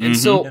mean? And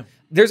so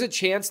there's a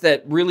chance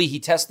that really he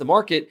tests the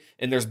market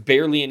and there's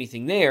barely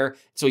anything there.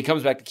 So he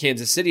comes back to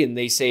Kansas City and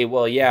they say,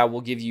 well, yeah,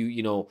 we'll give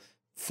you,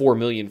 $4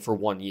 million for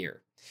 1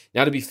 year.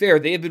 Now, to be fair,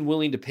 they have been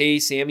willing to pay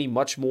Sammy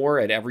much more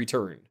at every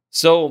turn.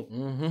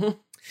 So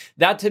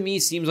that to me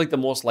seems like the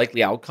most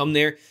likely outcome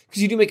there,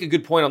 because you do make a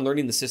good point on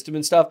learning the system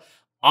and stuff.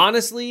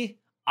 Honestly,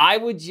 I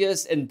would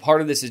and part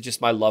of this is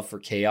just my love for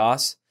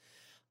chaos.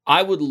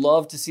 I would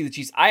love to see the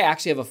Chiefs. I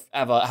actually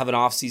have an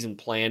off-season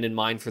plan in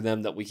mind for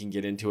them that we can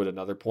get into at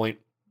another point.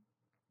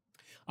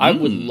 I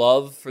would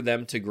love for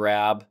them to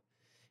grab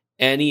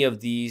any of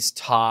these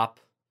top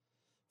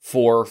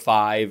 4 or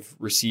 5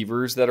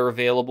 receivers that are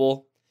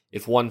available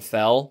if one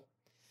fell.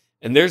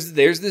 And there's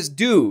this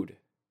dude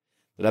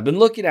that I've been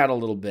looking at a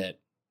little bit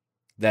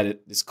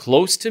that is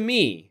close to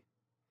me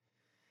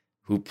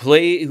who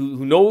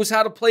knows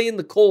how to play in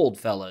the cold,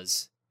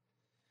 fellas.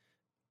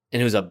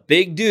 And who's a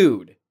big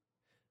dude.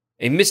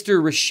 A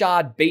Mr.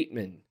 Rashad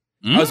Bateman.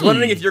 I was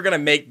wondering if you're going to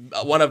make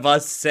one of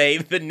us say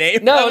the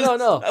name.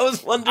 No. I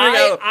was wondering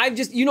how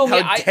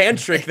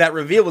tantric that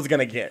reveal was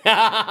going to get.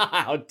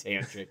 How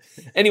tantric.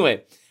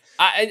 Anyway,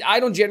 I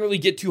don't generally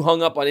get too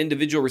hung up on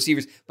individual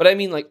receivers, but I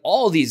mean, like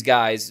all of these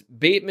guys,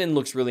 Bateman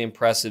looks really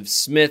impressive.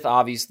 Smith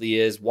obviously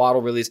is.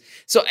 Waddle really is.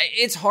 So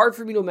it's hard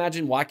for me to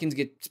imagine Watkins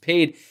gets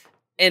paid,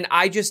 and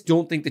I just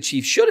don't think the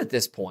Chiefs should at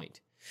this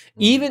point.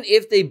 Even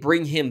if they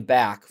bring him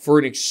back for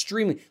an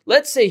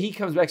let's say he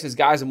comes back and says,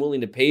 guys, I'm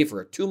willing to pay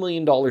for $2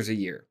 million a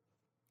year.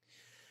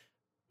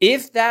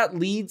 If that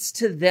leads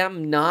to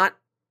them not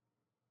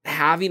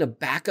having a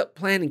backup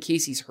plan in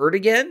case he's hurt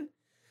again,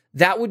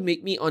 that would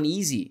make me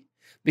uneasy.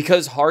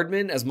 Because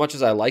Hardman, as much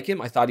as I like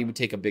him, I thought he would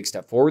take a big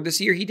step forward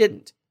this year. He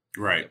didn't.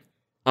 Right.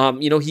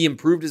 He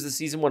improved as the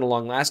season went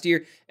along last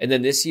year. And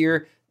then this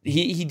year,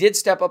 he did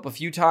step up a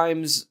few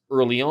times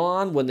early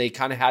on when they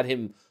kind of had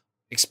him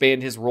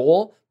expand his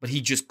role, but he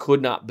just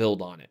could not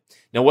build on it.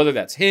 Now, whether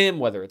that's him,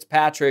 whether it's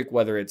Patrick,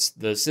 whether it's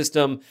the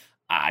system,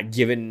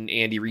 given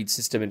Andy Reid's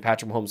system and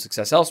Patrick Mahomes'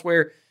 success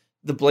elsewhere,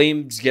 the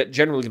blame's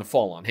generally going to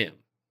fall on him.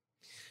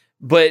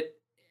 But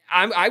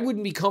I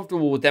wouldn't be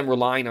comfortable with them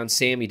relying on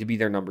Sammy to be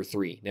their number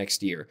 3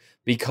 next year,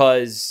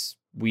 because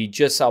we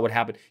just saw what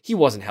happened. He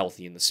wasn't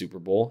healthy in the Super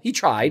Bowl. He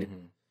tried.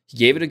 Mm-hmm. He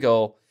gave it a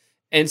go.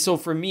 And so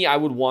for me, I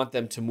would want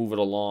them to move it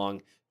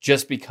along,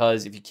 just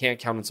because if you can't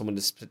count on someone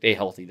to stay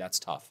healthy, that's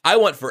tough. I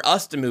want for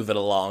us to move it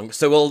along.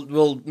 So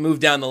we'll move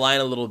down the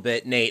line a little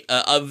bit, Nate.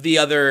 Of the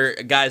other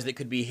guys that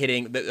could be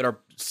hitting, that are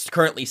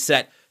currently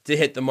set to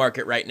hit the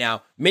market right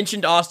now,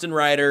 mentioned Austin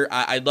Ryder.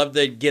 I'd love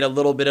to get a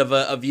little bit of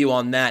a view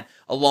on that,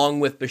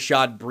 along with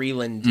Bashaud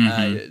Breeland.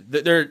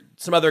 Mm-hmm. There are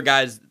some other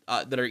guys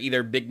that are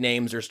either big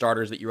names or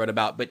starters that you wrote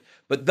about,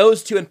 but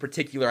those two in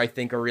particular I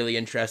think are really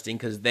interesting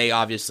because they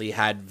obviously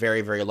had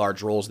very, very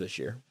large roles this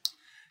year.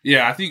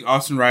 Yeah, I think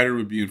Austin Ryder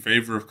would be in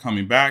favor of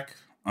coming back.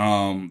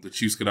 The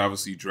Chiefs could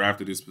obviously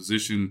draft at his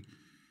position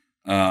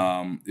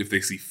if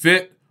they see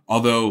fit,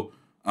 although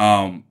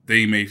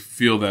they may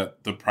feel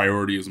that the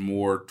priority is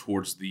more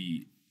towards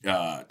the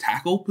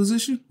tackle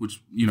position,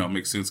 which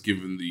makes sense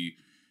given the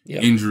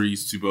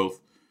injuries to both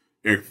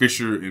Eric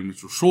Fisher and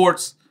Mitchell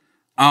Schwartz.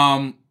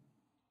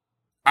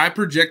 I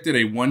projected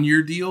a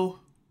 1-year deal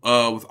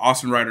with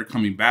Austin Ryder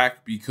coming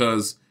back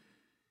because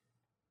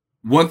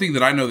one thing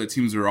that I know that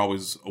teams are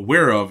always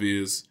aware of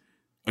is,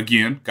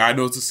 again, guy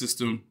knows the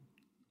system,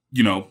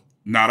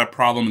 not a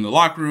problem in the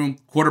locker room.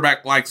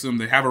 Quarterback likes him.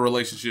 They have a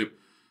relationship.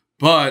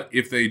 But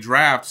if they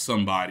draft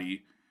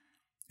somebody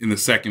in the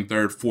 2nd,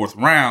 3rd, 4th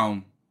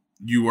round,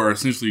 you are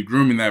essentially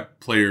grooming that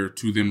player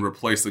to then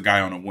replace the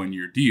guy on a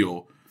 1-year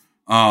deal.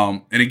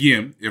 And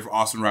again, if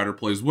Austin Ryder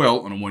plays well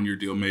on a 1-year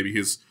deal, maybe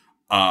his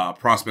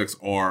prospects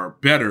are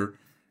better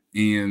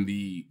in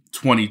the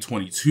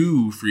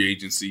 2022 free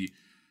agency.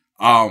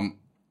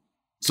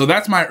 So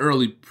that's my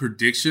early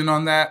prediction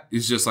on that.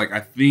 It's just like, I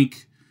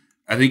think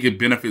it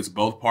benefits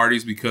both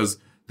parties because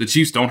the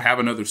Chiefs don't have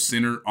another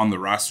center on the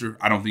roster.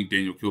 I don't think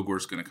Daniel Kilgore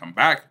is going to come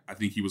back. I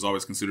think he was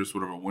always considered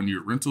sort of a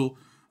 1-year rental,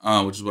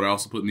 which is what I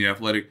also put in The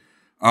Athletic.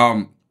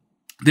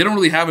 They don't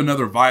really have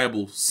another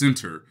viable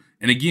center.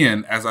 And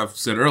again, as I've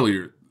said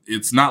earlier,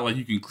 it's not like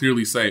you can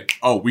clearly say,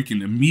 oh, we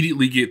can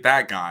immediately get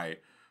that guy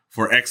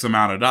for X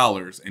amount of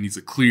dollars, and he's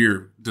a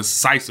clear,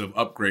 decisive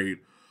upgrade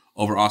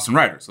over Austin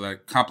Ryder. So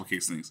that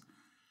complicates things.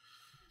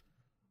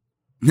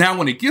 Now,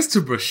 when it gets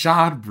to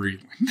Bashaud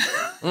Breeland,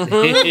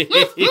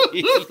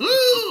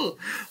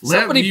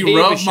 let me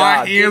rub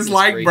my hands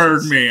like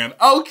Birdman.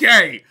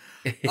 Okay.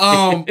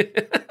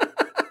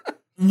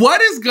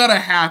 What is going to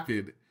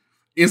happen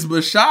is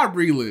Bashaud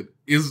Breeland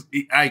is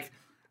like,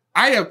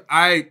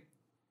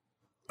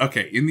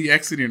 in the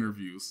exit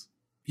interviews,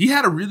 he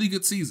had a really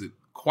good season,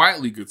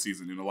 quietly good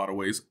season in a lot of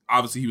ways.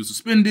 Obviously, he was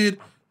suspended.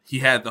 He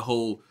had the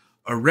whole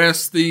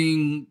arrest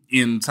thing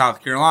in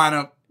South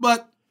Carolina,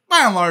 but by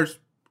and large,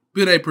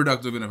 been a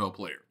productive NFL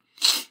player.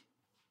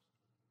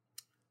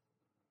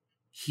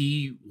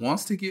 He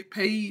wants to get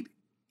paid.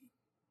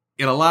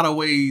 In a lot of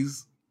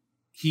ways,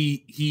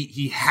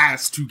 he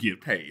has to get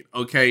paid,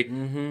 okay?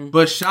 Mm-hmm.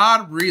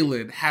 Bashaud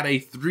Breeland had a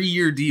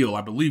 3-year deal,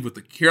 I believe, with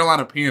the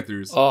Carolina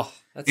Panthers. Oh,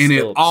 that's and it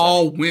upsetting.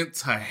 all went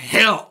to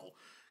hell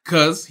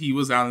because he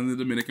was out in the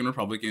Dominican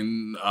Republic,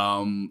 and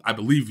I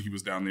believe he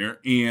was down there,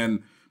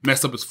 and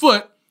messed up his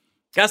foot.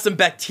 Got some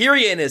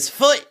bacteria in his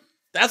foot.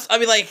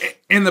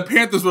 And the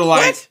Panthers were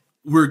like, what?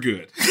 We're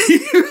good.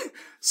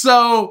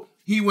 So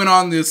he went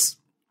on this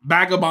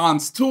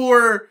Vagabonds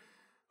tour,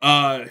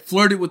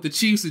 flirted with the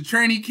Chiefs in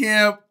training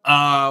camp,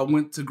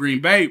 went to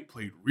Green Bay,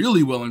 played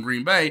really well in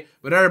Green Bay,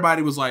 but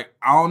everybody was like,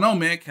 I don't know,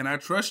 man, can I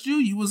trust you?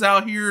 You was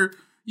out here,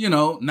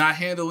 not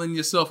handling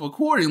yourself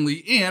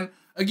accordingly. And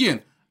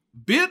again,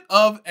 bit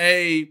of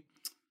a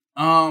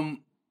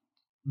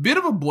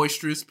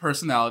boisterous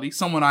personality,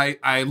 someone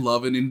I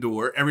love and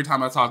endure. Every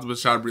time I talk to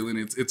Bashaud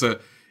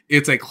Breeland,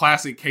 it's a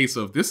classic case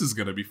of this is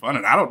going to be fun,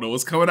 and I don't know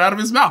what's coming out of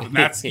his mouth, and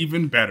that's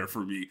even better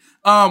for me.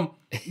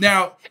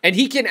 Now, and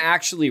he can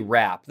actually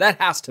rap.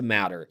 That has to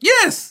matter.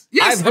 Yes.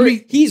 I've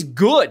heard he's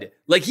good.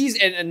 Like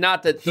and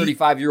not that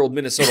 35-year-old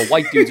Minnesota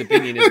white dude's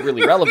opinion is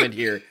really relevant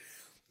here,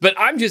 but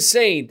I'm just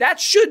saying that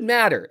should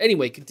matter.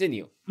 Anyway,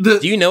 continue. Do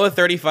you know a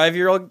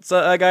 35-year-old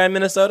guy in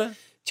Minnesota?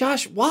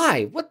 Josh,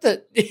 why? What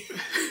the?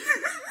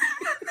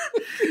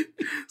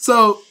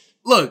 So,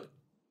 look,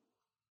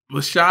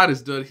 Bashaud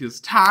has done his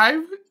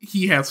time.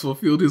 He has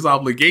fulfilled his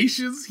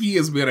obligations. He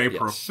has been a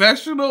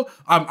professional.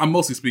 I'm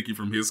mostly speaking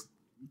from his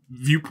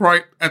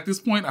viewpoint at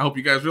this point. I hope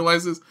you guys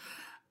realize this.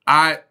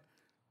 I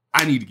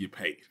need to get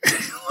paid.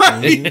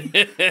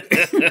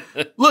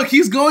 Look,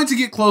 he's going to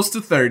get close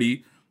to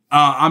 30.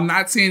 I'm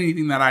not saying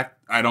anything that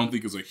I don't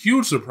think is a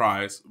huge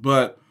surprise,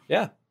 but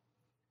yeah.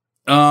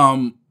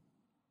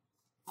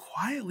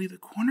 Quietly, the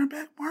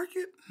cornerback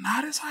market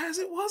not as high as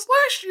it was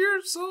last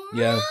year. So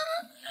yeah.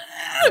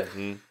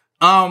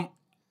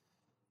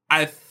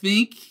 I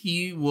think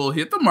he will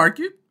hit the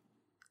market,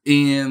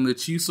 and the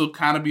Chiefs will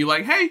kind of be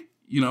like, "Hey,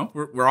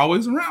 we're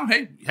always around.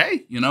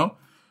 Hey,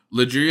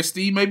 L'Jarius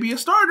Sneed may be a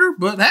starter,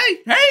 but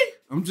hey,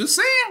 I'm just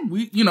saying,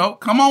 we,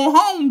 come on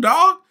home,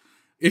 dog,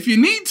 if you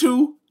need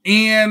to."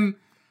 And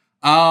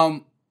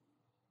I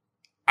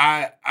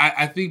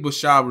think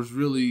Bashaud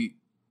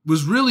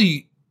was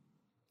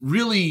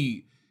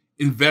really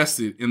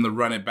invested in the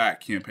run it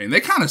back campaign.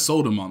 They kind of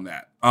sold him on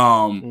that.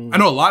 I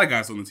know a lot of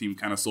guys on the team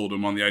kind of sold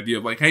him on the idea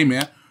of like, hey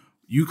man,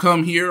 you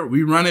come here,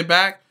 we run it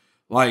back.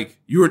 Like,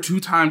 you're a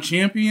 2-time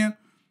champion.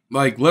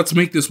 Like, let's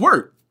make this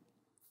work.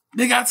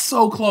 They got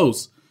so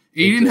close.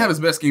 He didn't have his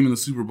best game in the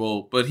Super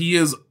Bowl, but he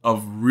is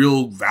of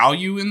real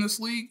value in this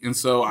league. And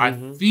so I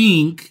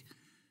think,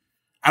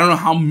 I don't know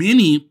how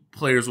many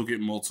players will get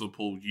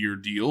multiple year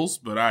deals,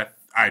 but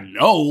I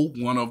know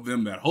one of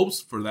them that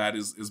hopes for that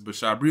is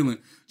Bashaud Breeland,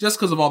 just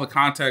because of all the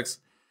context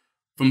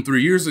from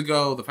 3 years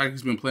ago, the fact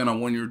he's been playing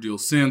on 1-year deal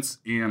since,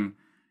 and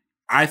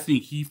I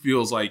think he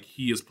feels like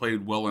he has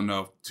played well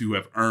enough to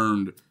have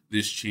earned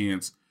this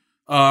chance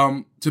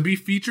to be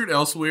featured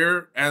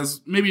elsewhere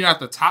as maybe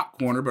not the top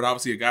corner, but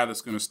obviously a guy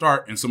that's going to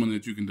start and someone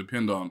that you can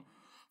depend on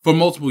for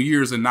multiple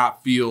years and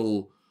not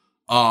feel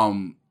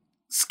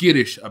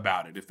skittish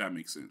about it, if that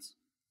makes sense.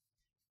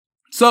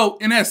 So,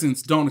 in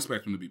essence, don't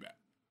expect him to be back.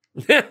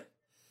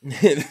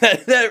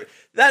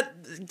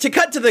 that to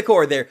cut to the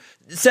core there.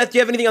 Seth, do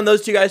you have anything on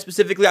those two guys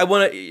specifically? I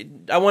want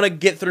to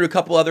get through a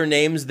couple other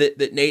names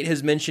that Nate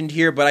has mentioned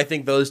here, but I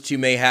think those two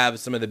may have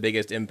some of the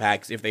biggest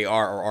impacts if they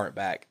are or aren't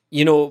back.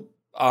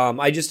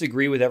 I just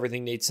agree with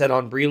everything Nate said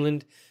on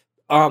Breeland.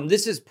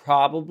 This is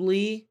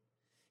probably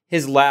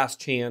his last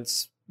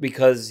chance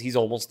because he's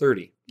almost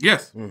 30.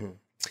 Yes. Mm-hmm.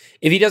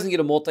 If he doesn't get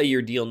a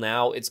multi-year deal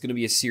now, it's going to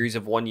be a series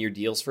of 1-year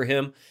deals for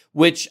him,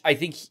 which I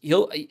think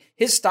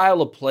his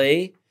style of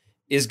play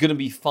is going to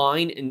be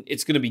fine and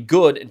it's going to be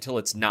good until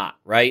it's not,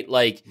 right?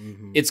 Like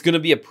it's going to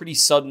be a pretty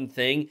sudden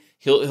thing.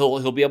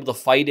 He'll be able to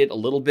fight it a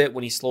little bit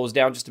when he slows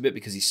down just a bit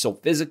because he's so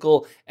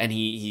physical and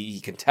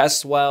he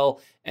contests well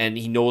and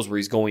he knows where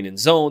he's going in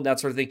zone, that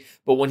sort of thing.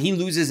 But when he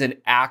loses an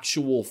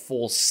actual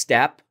full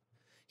step,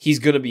 he's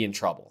going to be in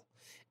trouble.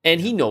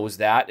 And he knows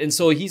that. And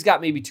so he's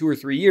got maybe 2 or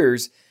 3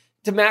 years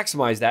to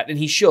maximize that, and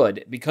he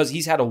should, because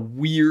he's had a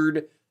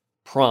weird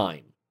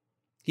prime.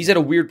 He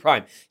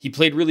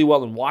played really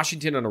well in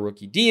Washington on a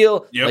rookie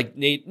deal. Yep. Like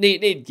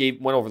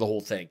Nate went over the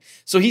whole thing.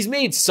 So he's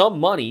made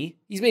some money.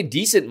 He's made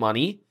decent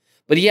money,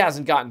 but he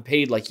hasn't gotten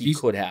paid like he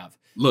could have.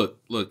 Look.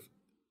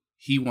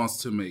 He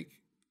wants to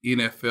make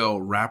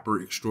NFL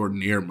rapper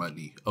extraordinaire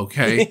money,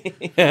 okay?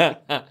 And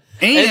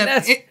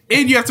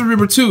and you have to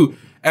remember too,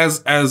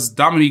 as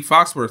Dominique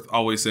Foxworth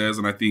always says,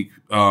 and I think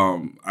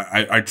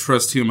I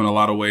trust him in a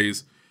lot of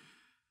ways.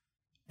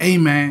 Hey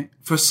man,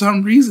 for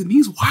some reason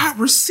these wide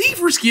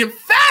receivers get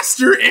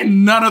faster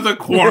and none of the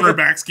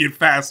cornerbacks get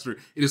faster.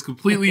 It is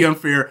completely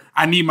unfair.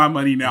 I need my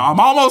money now. I'm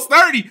almost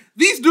 30.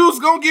 These dudes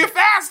gonna get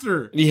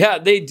faster. Yeah,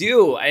 they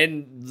do.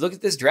 And look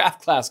at this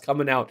draft class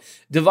coming out.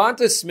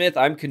 Devonta Smith,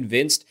 I'm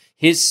convinced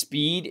his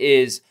speed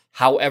is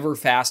however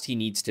fast he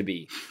needs to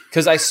be.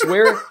 Because I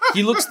swear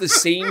he looks the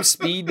same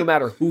speed no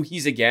matter who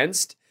he's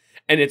against.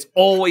 And it's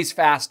always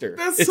faster.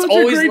 That's such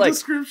a great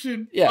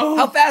description. Yeah. Oh.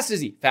 How fast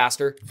is he?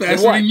 Faster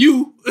than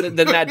you. Than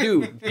that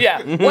dude.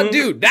 Yeah. What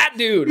dude? That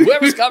dude.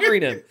 Whoever's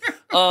covering him.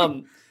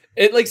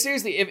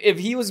 Seriously, if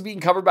he was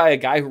being covered by a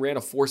guy who ran a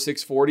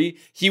 4.6 40,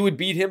 he would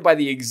beat him by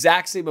the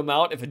exact same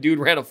amount if a dude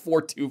ran a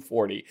 4.2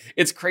 40.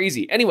 It's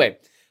crazy. Anyway,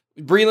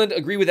 Breeland,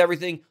 agree with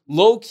everything.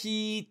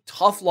 Low-key,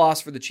 tough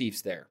loss for the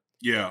Chiefs there.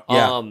 Yeah.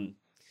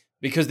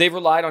 Because they've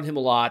relied on him a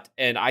lot,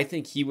 and I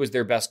think he was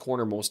their best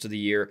corner most of the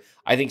year.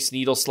 I think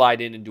Snead will slide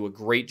in and do a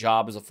great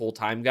job as a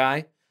full-time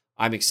guy.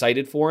 I'm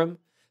excited for him,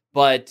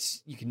 but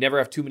you can never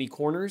have too many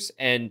corners,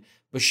 and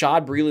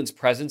Bashaud Breeland's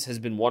presence has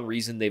been one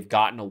reason they've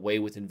gotten away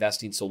with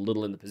investing so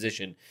little in the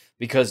position,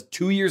 because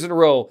 2 years in a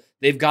row,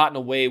 they've gotten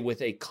away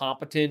with a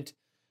competent,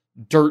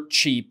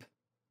 dirt-cheap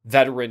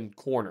veteran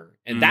corner,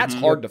 and that's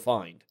hard to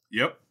find.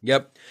 Yep.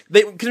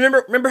 Because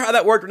remember how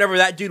that worked whenever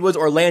that dude was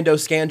Orlando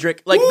Scandrick?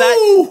 Like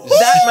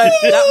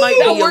that might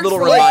be a little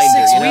reminder.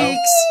 Like 6 you know?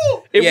 weeks.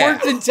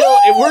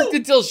 It worked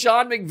until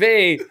Sean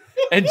McVay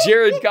and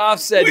Jared Goff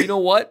said, "You know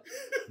what?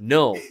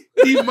 No."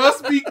 He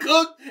must be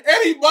cooked,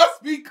 and he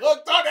must be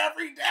cooked on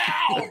every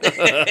down.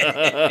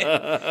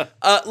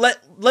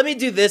 Let me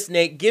do this,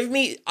 Nate. Give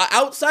me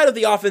outside of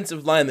the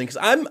offensive lineman, because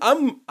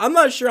I'm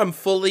not sure I'm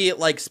fully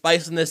like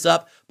spicing this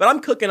up, but I'm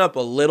cooking up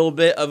a little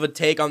bit of a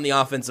take on the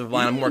offensive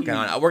line. I'm working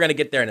on it. We're gonna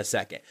get there in a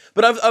second.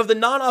 But of the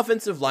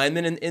non-offensive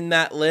linemen in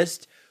that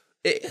list,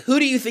 who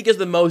do you think is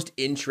the most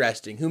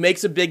interesting? Who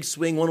makes a big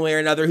swing one way or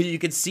another? Who you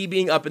could see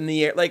being up in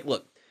the air? Like,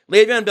 look,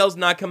 Le'Veon Bell's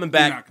not coming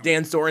back.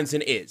 Dan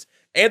Sorensen is.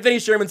 Anthony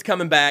Sherman's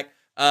coming back.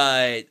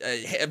 A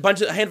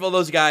handful of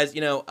those guys,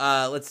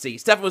 let's see.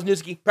 Stefan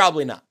Wisniewski,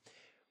 probably not.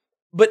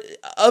 But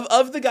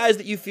of the guys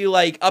that you feel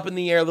like up in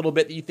the air a little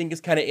bit that you think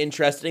is kind of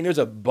interesting, there's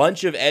a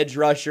bunch of edge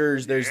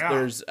rushers. There's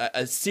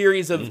a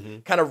series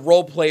of kind of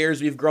role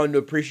players we've grown to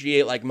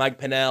appreciate, like Mike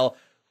Pennell.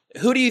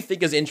 Who do you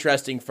think is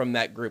interesting from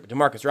that group?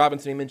 Demarcus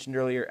Robinson, you mentioned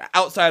earlier,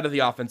 outside of the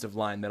offensive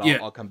line that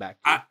I'll come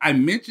back to. I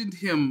mentioned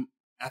him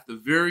at the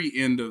very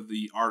end of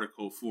the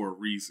article for a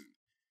reason.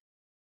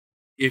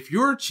 If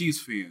you're a Chiefs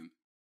fan,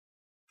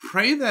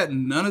 pray that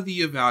none of the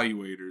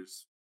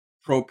evaluators,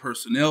 pro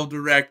personnel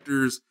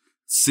directors,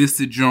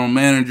 assistant general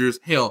managers,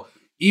 hell,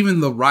 even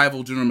the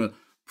rival general manager,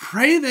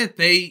 pray that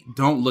they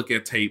don't look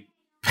at tape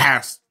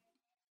past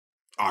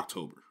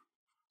October.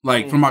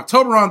 Like from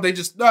October on, they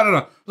just,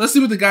 no. Let's see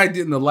what the guy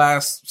did in the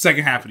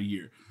second half of the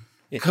year.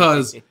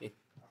 Because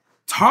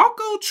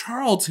Taco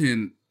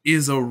Charlton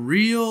is a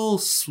real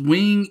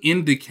swing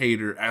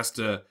indicator as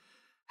to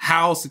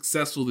how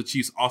successful the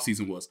Chiefs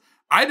offseason was.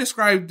 I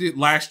described it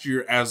last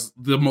year as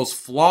the most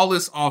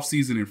flawless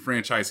offseason in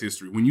franchise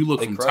history. When you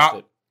look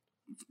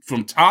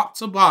from top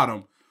to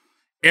bottom,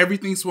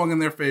 everything swung in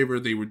their favor.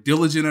 They were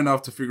diligent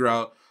enough to figure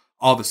out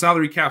all the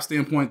salary cap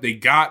standpoint. They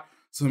got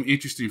some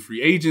interesting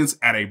free agents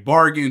at a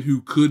bargain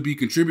who could be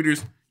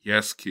contributors.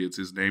 Yes, kids,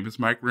 his name is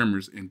Mike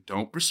Remmers, and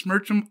don't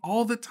besmirch him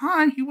all the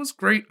time. He was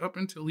great up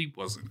until he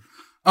wasn't.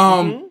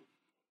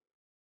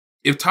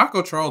 If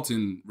Taco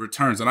Charlton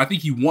returns, and I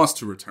think he wants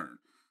to return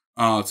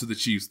to the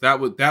Chiefs, that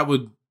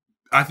would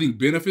I think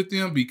benefit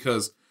them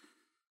because,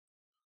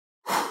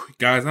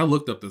 guys, I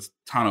looked up the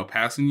Tano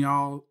passing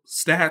y'all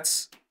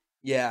stats.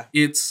 Yeah,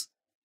 it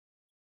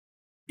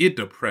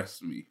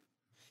depressed me.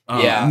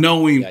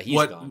 Knowing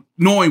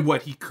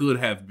what he could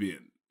have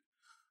been.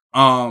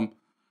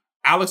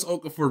 Alex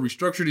Okafor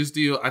restructured his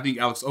deal. I think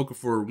Alex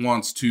Okafor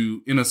wants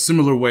to, in a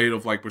similar way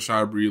of like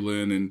Bashaud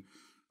Breeland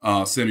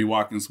and Sammy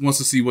Watkins, wants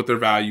to see what their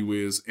value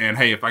is. And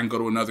hey, if I can go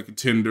to another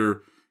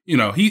contender,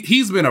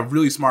 he's been a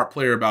really smart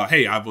player about,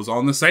 hey, I was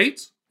on the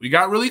Saints. We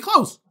got really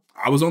close.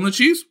 I was on the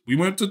Chiefs. We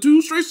went to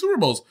 2 straight Super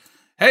Bowls.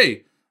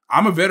 Hey,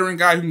 I'm a veteran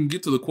guy who can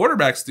get to the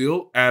quarterback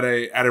still at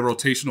a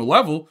rotational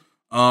level.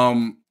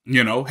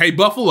 Hey,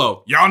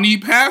 Buffalo, y'all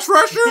need pass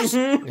rushers?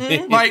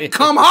 Like,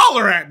 come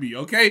holler at me,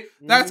 okay?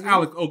 That's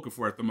Alex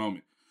Okafor at the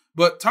moment.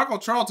 But Taco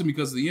Charlton,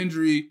 because of the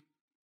injury,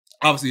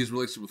 obviously his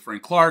relationship with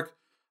Frank Clark,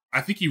 I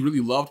think he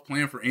really loved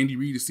playing for Andy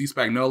Reid to Steve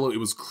Spagnuolo. It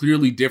was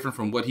clearly different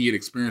from what he had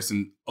experienced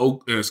in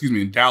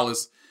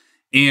Dallas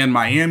and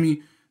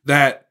Miami.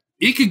 That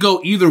it could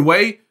go either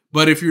way.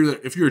 But if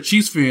you're a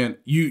Chiefs fan,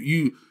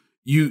 you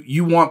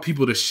want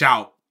people to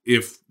shout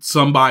if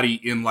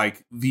somebody in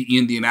like the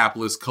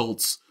Indianapolis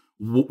Colts,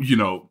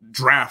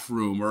 draft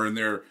room or in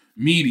their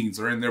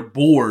meetings or in their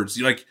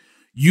boards,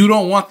 you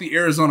don't want the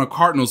Arizona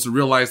Cardinals to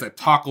realize that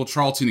Taco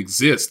Charlton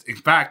exists. In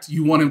fact,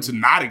 you want him to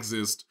not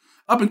exist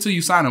up until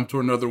you sign him to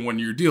another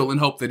 1-year deal and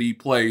hope that he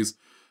plays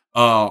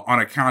on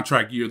a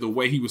contract year the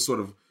way he was sort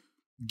of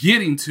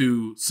getting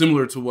to,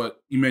 similar to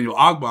what Emmanuel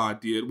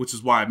Ogbah did, which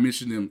is why I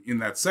mentioned him in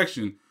that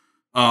section.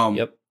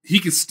 He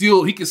could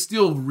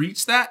still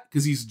reach that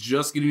because he's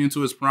just getting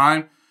into his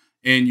prime,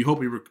 and you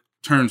hope he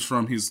returns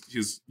from his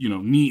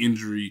knee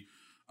injury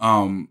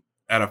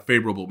at a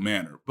favorable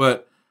manner.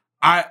 But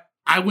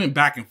I went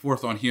back and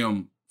forth on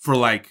him for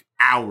like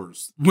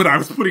hours when I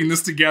was putting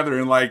this together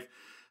and like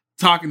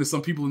talking to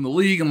some people in the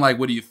league. I'm like,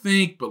 what do you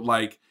think? But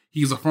like,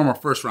 he's a former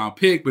first round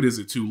pick, but is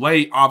it too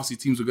late? Obviously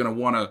teams are going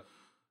to want to,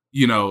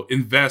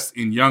 invest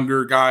in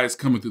younger guys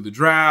coming through the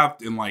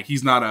draft. And like,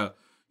 he's not a,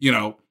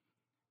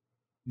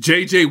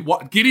 JJ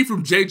Watt, getting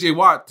from JJ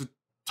Watt to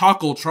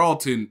Taco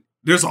Charlton.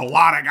 There's a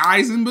lot of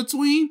guys in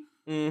between,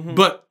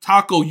 but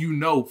Taco,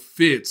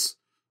 fits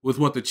with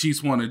what the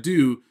Chiefs want to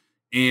do.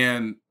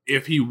 And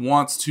if he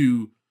wants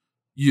to,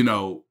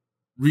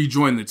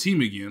 rejoin the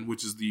team again,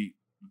 which is the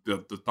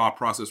thought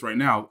process right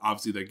now,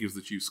 obviously that gives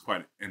the Chiefs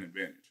quite an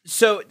advantage.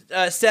 So,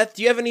 Seth,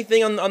 do you have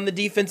anything on the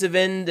defensive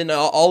end and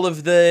all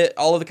of the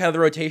kind of the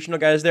rotational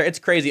guys there? It's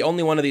crazy.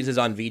 Only one of these is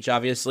on Veach,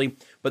 obviously,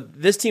 but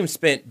this team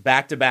spent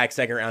back-to-back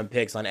second-round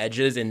picks on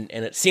edges, and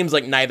it seems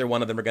like neither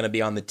one of them are going to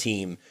be on the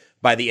team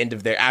by the end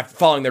of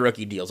following their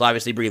rookie deals.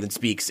 Obviously, Breland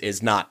Speaks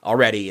is not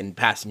already, and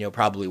Passanio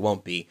probably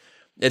won't be.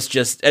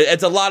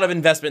 It's a lot of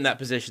investment in that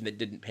position that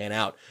didn't pan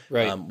out.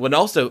 Right. When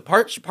also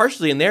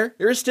partially in there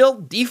is still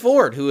Dee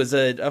Ford, who is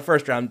a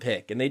first round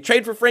pick, and they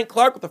trade for Frank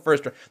Clark with the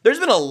first round. There's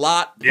been a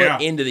lot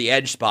put into the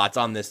edge spots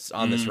on this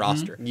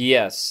roster.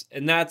 Yes,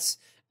 and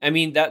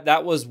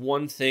that was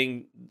one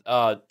thing.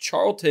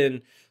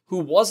 Charlton, who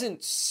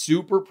wasn't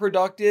super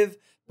productive,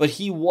 but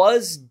he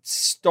was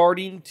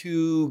starting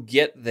to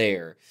get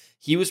there.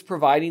 He was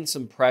providing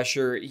some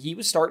pressure. He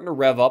was starting to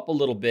rev up a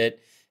little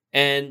bit.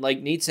 And like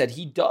Nate said,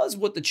 he does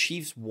what the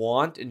Chiefs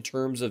want in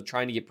terms of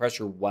trying to get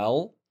pressure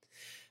well,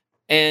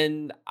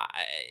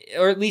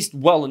 or at least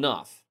well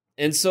enough.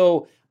 And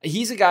so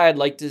he's a guy I'd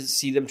like to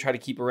see them try to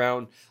keep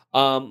around.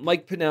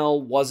 Mike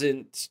Pennell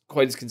wasn't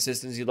quite as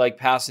consistent as you'd like.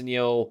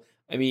 Passanio,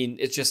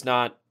 it's just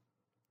not,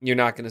 you're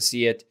not going to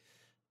see it.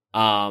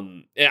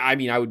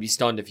 I would be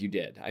stunned if you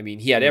did.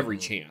 He had every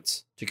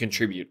chance to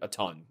contribute a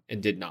ton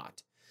and did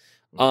not.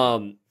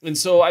 And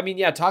so,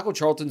 Taco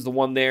Charlton's the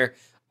one there.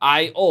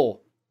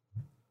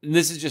 And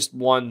this is just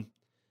one.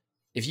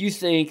 If you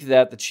think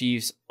that the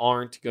Chiefs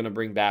aren't going to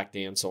bring back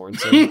Dan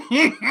Sorensen,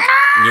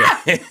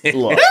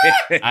 look,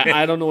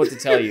 I don't know what to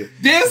tell you.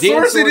 Dan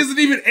Sorensen isn't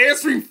even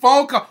answering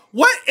phone calls.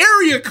 What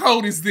area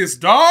code is this,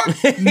 dog?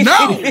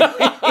 No.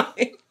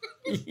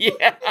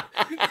 Yeah.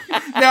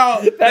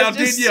 Now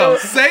Danielle,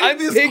 I'm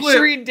this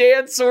picturing clip.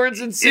 Dan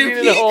Sorensen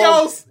sitting at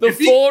home. The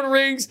phone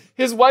rings.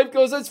 His wife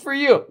goes, "That's for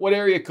you." What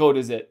area code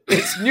is it?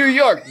 It's New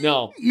York.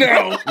 No.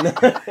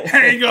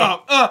 Hang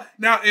up.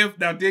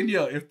 Now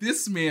Danielle, if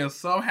this man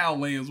somehow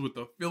lands with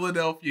the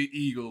Philadelphia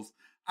Eagles,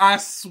 I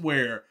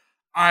swear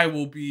I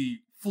will be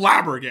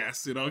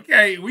flabbergasted.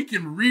 Okay, we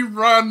can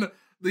rerun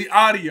the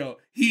audio.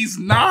 He's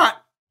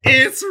not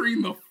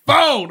answering the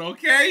phone.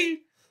 Okay.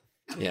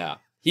 Yeah.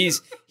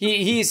 He's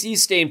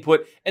staying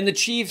put, and the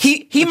Chiefs.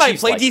 He might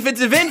play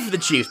defensive end for the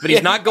Chiefs, but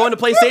he's not going to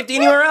play safety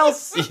anywhere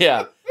else.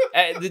 Yeah,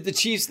 the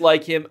Chiefs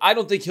like him. I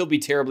don't think he'll be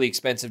terribly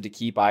expensive to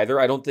keep either.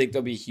 I don't think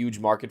there'll be a huge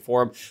market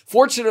for him.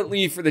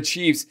 Fortunately for the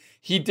Chiefs,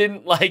 he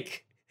didn't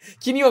like.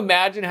 Can you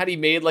imagine had he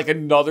made like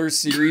another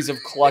series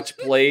of clutch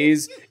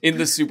plays in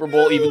the Super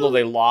Bowl, even though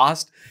they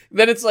lost?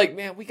 Then it's like,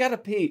 man, we gotta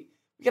pay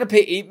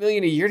 $8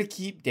 million a year to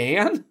keep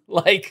Dan,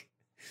 like.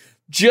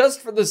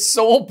 Just for the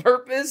sole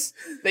purpose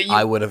that you...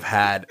 I would have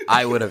had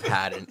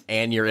an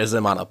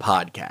aneurysm on a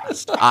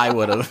podcast. I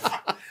would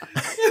have.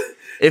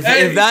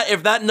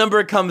 If that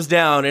number comes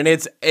down and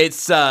it's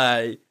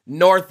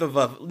north of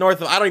I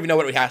don't even know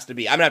what it has to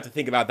be. I'm gonna have to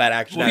think about that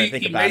actually.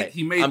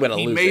 He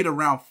made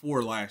around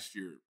 4 last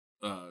year,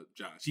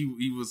 Josh. He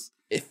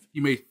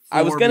made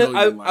 $4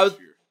 million last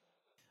year.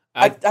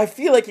 I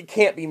feel like it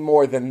can't be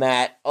more than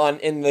that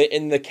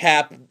in the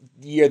cap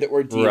year that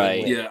we're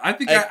dealing with. Yeah, I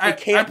think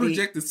I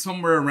projected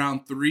somewhere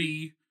around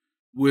 3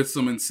 with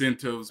some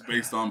incentives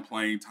based on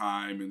playing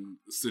time and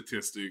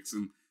statistics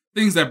and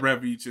things that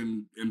Brett Veach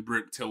and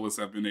Britt Tillis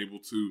have been able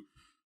to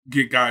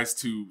get guys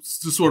to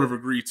sort of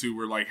agree to.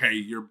 Where like, hey,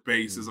 your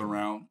base is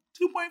around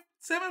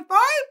 2.75,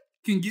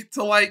 can get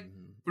to like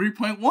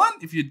 3.1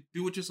 if you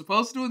do what you're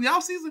supposed to do in the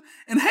offseason,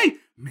 and hey,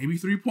 maybe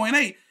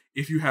 3.8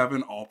 if you have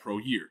an all-pro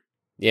year.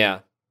 Yeah,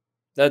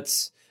 the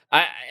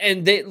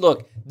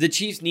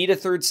Chiefs need a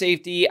third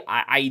safety.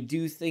 I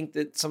do think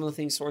that some of the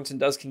things Sorensen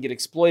does can get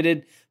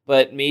exploited,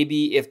 but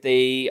maybe if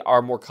they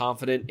are more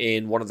confident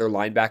in one of their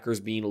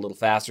linebackers being a little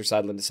faster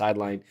sideline to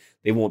sideline,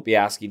 they won't be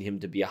asking him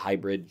to be a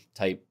hybrid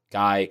type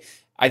guy.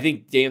 I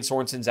think Dan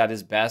Sorensen's at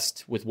his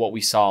best with what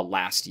we saw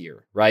last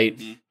year, right?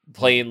 Mm-hmm.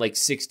 Playing like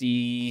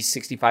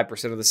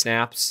 65% of the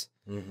snaps,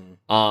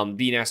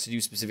 being asked to do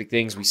specific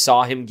things. We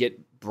saw him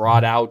get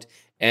brought out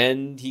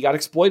and he got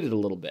exploited a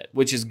little bit,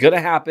 which is going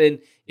to happen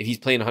if he's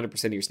playing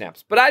 100% of your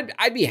snaps. But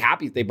I'd be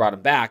happy if they brought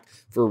him back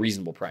for a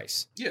reasonable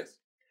price. Yes.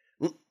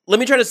 let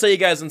me try to sell you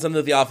guys on some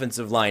of the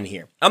offensive line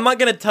here. I'm not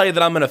going to tell you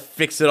that I'm going to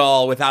fix it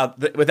all without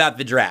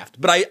the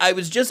draft, but I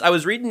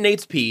was reading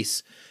Nate's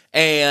piece,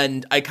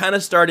 and I kind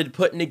of started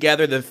putting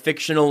together the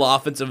fictional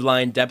offensive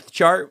line depth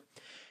chart,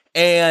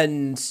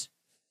 and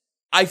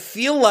I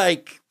feel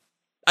like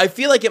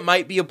it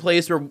might be a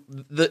place where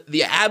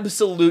the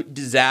absolute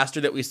disaster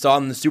that we saw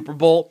in the Super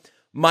Bowl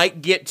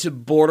might get to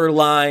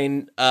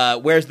borderline,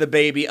 where's the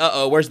baby?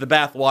 Uh-oh, where's the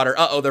bathwater?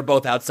 Uh-oh, they're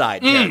both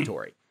outside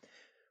territory.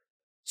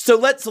 So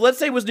let's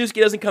say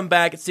Wisniewski doesn't come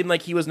back. It seemed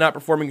like he was not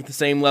performing at the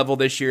same level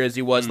this year as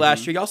he was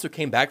last year. He also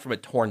came back from a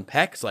torn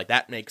pec, so like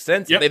that makes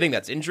sense. If they think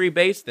that's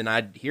injury-based, then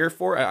I'd be here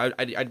for it,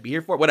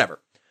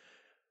 whatever.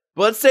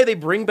 But let's say they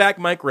bring back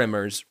Mike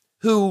Remmers,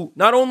 who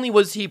not only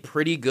was he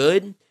pretty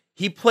good,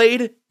 he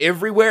played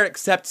everywhere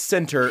except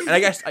center. And I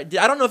guess, I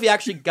don't know if he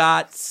actually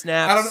got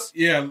snaps. I don't know.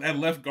 Yeah, at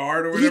left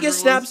guard or whatever. Did he get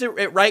snaps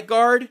at right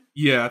guard?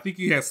 Yeah, I think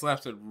he had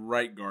snaps at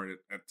right guard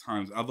at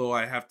times, although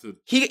I have to...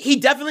 He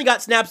definitely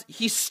got snaps.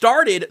 He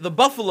started the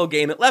Buffalo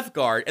game at left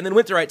guard and then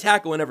went to right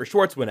tackle whenever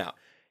Schwartz went out.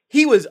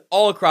 He was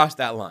all across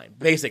that line.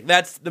 Basic.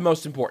 That's the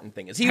most important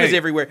thing. Is he was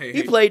everywhere.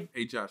 He played.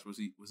 Hey Josh, was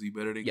he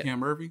better than Yeah.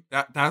 Cam Irving?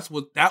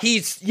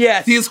 He's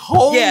his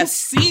whole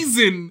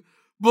season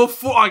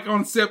before, like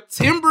on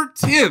September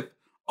 10th,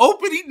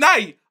 opening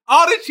night.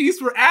 All the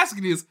Chiefs were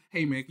asking is,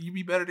 "Hey man, can you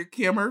be better than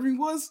Cam Irving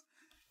was?"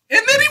 And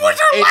then he was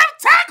your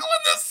left tackle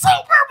in the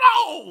Super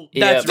Bowl.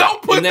 Yeah,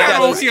 Don't put that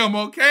on him,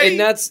 okay? And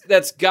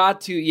that's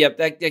got to,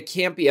 that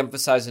can't be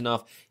emphasized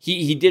enough.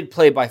 He did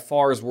play by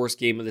far his worst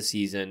game of the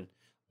season.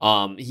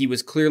 He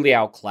was clearly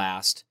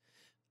outclassed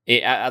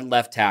at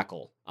left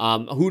tackle.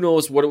 Who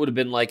knows what it would have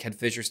been like had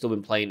Fisher still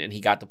been playing and he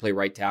got to play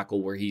right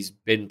tackle where he's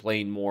been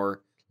playing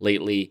more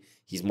lately.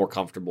 He's more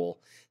comfortable.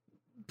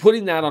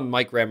 Putting that on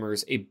Mike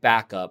Remmers, a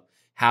backup,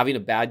 having a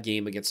bad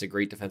game against a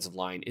great defensive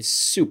line is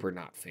super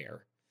not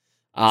fair.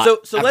 So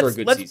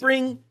let's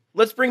bring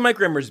Mike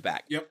Remmers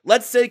back. Yep.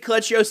 Let's say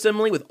Kelechi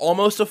Osemele with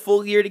almost a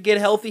full year to get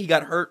healthy. He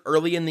got hurt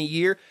early in the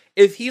year.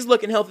 If he's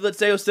looking healthy, let's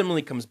say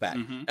Osemele comes back.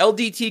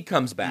 LDT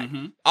comes back.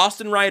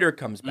 Austin Ryder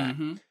comes back.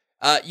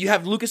 You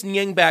have Lucas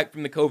Niang back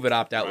from the COVID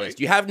opt-out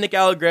list. You have Nick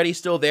Allegretti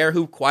still there,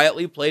 who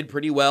quietly played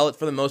pretty well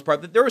for the most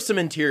part. There were some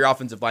interior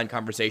offensive line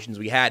conversations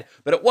we had,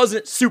 but it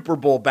wasn't Super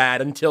Bowl bad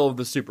until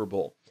the Super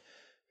Bowl.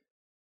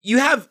 You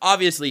have,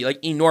 obviously,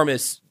 like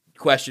enormous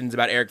questions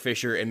about Eric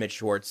Fisher and Mitch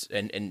Schwartz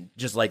and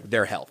just like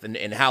their health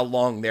and how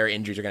long their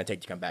injuries are going to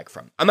take to come back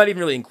from. I'm not even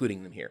really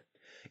including them here.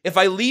 If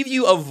I leave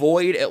you a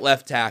void at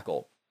left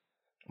tackle,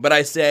 but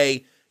I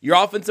say your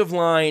offensive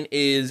line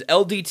is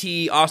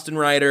LDT, Austin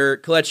Ryder,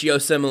 Kelechi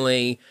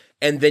Osemele,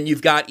 and then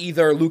you've got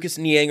either Lucas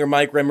Niang or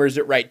Mike Remmers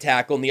at right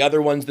tackle, and the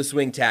other one's the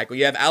swing tackle.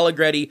 You have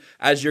Allegretti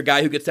as your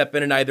guy who could step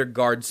in either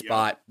guard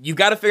spot. You've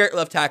got to figure out your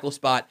left tackle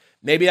spot.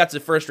 Maybe that's a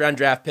first-round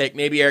draft pick.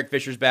 Maybe Eric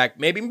Fisher's back.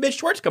 Maybe Mitch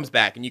Schwartz comes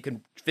back, and you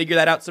can figure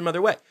that out some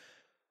other way.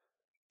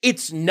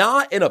 It's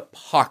not an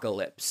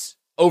apocalypse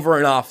over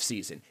an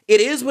offseason.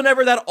 It is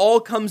whenever that all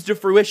comes to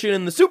fruition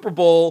in the Super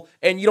Bowl,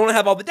 and you don't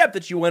have all the depth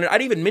that you wanted.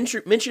 I'd even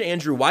mention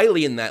Andrew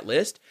Wiley in that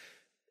list.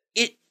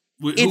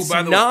 By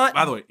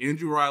the way,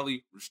 Andrew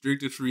Wiley,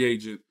 restricted free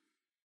agent.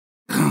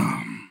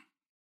 I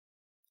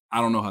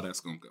don't know how that's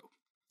going to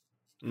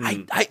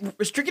go.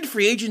 Restricted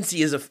free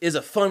agency is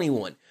a funny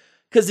one.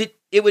 Because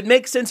it would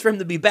make sense for him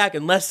to be back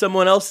unless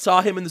someone else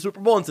saw him in the Super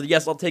Bowl and said,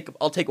 "Yes, I'll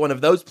take one of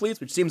those, please,"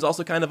 which seems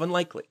also kind of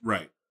unlikely.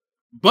 Right.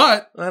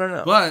 But I don't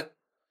know. But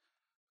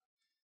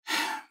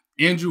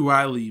Andrew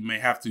Wiley may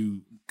have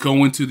to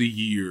go into the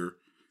year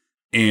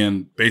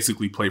and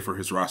basically play for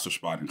his roster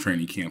spot in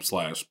training camp /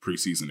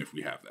 preseason if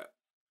we have that.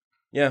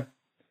 Yeah.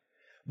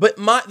 But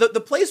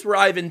the place where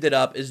I've ended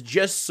up is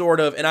just sort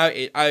of, and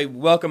I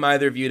welcome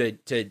either of you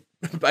to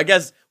I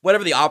guess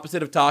whatever the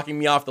opposite of talking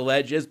me off the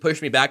ledge is,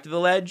 push me back to the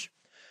ledge.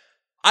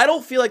 I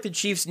don't feel like the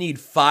Chiefs need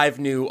 5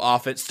 new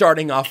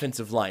starting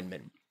offensive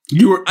linemen.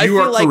 I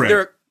feel like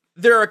correct.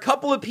 There are a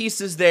couple of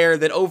pieces there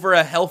that over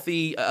a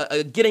healthy,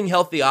 getting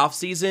healthy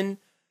offseason,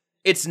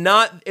 it's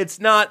not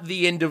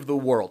the end of the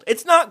world.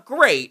 It's not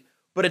great,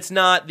 but it's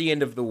not the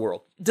end of the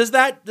world. Does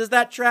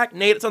that track?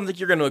 Nate, it sounds like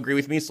you're going to agree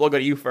with me, so I'll go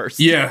to you first.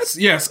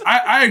 Yes,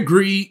 I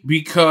agree,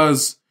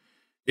 because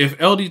if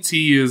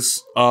LDT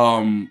is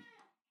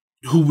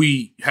who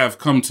we have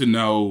come to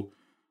know,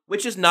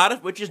 which is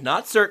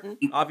not certain,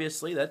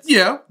 obviously. That's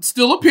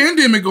still a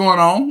pandemic going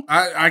on.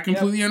 I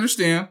completely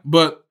understand,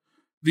 but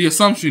the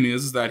assumption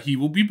is that he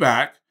will be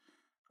back.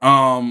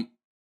 You're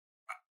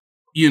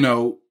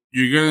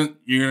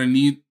gonna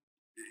need,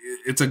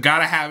 it's a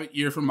gotta have it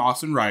year from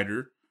Austin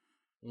Ryder.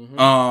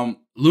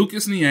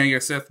 Lucas Niang,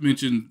 as Seth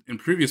mentioned in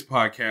previous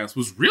podcasts,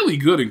 was really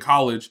good in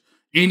college,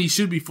 and he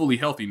should be fully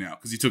healthy now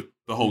because he took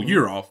the whole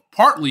year off,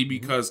 partly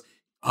because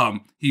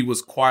he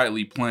was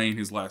quietly playing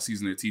his last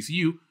season at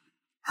TCU,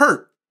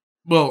 hurt.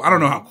 Well, I don't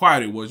know how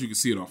quiet it was. You can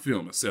see it on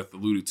film, as Seth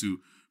alluded to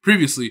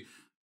previously.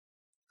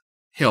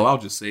 Hell, I'll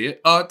just say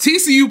it.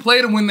 TCU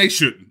played them when they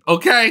shouldn't,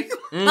 okay?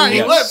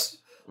 Let's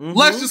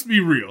just be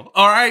real,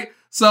 all right?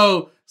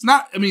 So, it's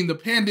not, the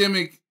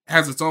pandemic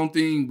has its own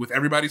thing with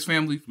everybody's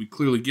family. We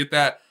clearly get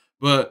that.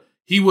 But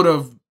he would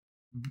have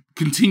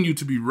continue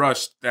to be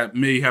rushed that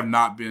may have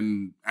not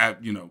been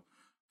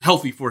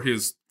healthy for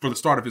the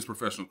start of his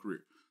professional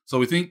career. So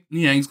we think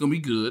Niang's going to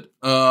be good.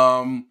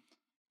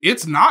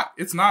 It's not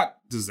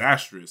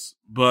disastrous,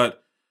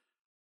 but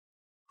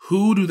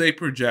who do they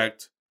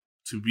project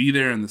to be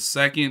there in the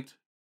second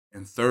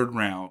and third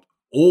round,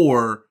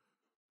 or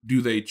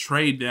do they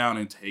trade down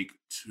and take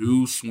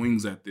 2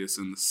 swings at this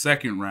in the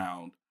second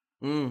round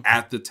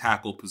at the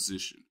tackle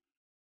position?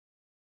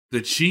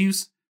 The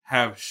Chiefs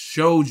have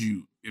showed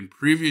you in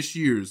previous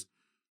years,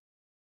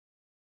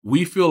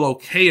 we feel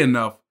okay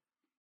enough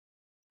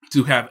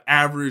to have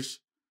average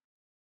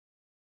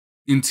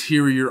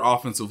interior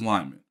offensive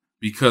linemen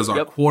because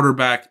our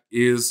quarterback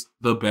is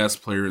the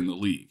best player in the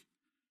league.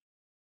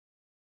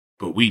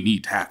 But we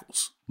need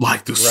tackles.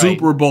 Like the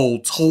Super Bowl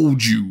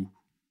told you,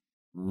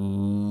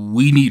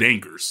 we need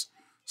anchors.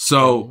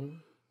 So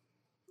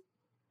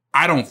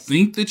I don't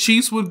think the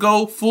Chiefs would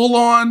go full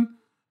on,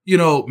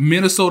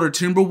 Minnesota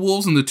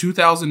Timberwolves in the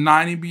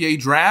 2009 NBA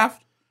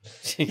draft,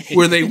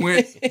 where they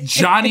went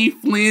Johnny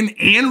Flynn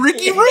and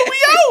Ricky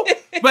Rubio.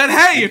 But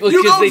hey, if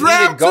you go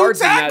draft guards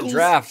 2 tackles, in that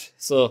draft,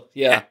 so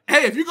yeah.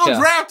 Hey, if you go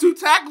draft 2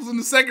 tackles in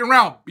the second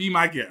round, be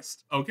my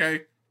guest,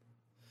 okay?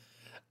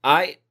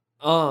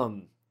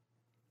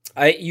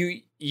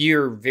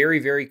 You're very,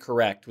 very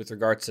correct with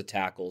regards to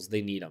tackles.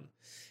 They need them,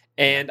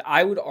 and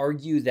I would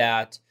argue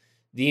that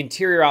the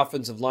interior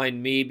offensive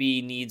line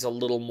maybe needs a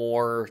little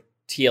more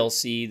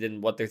TLC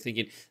than what they're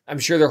thinking. I'm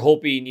sure they're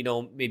hoping,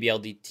 maybe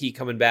LDT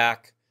coming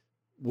back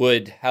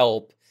would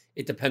help.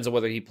 It depends on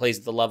whether he plays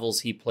at the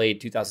levels he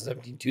played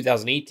 2017,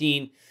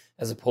 2018,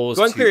 as opposed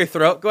to... Go ahead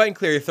and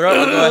clear your throat.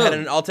 I'll go ahead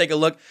and I'll take a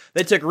look.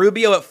 They took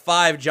Rubio at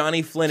 5,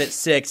 Johnny Flynn at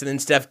 6, and then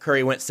Steph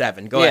Curry went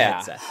 7. Go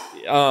ahead,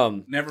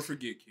 Seth. Never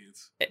forget,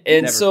 kids.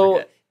 And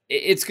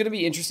it's going to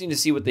be interesting to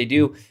see what they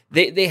do.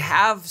 They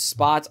have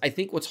spots. I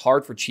think what's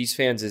hard for Chiefs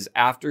fans is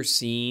after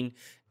seeing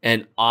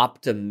an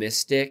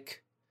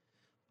optimistic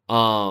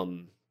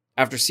kind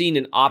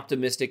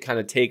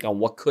of take on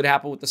what could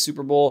happen with the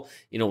Super Bowl,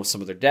 with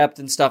some of their depth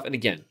and stuff. And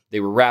again, they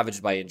were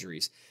ravaged by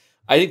injuries.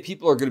 I think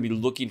people are going to be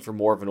looking for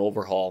more of an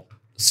overhaul.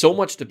 So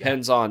much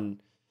depends on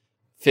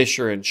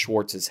Fisher and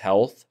Schwartz's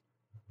health.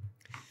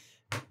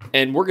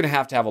 And we're going to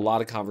have a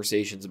lot of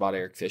conversations about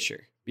Eric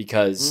Fisher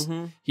because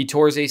he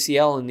tore his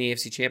ACL in the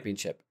AFC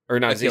Championship. Or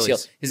not his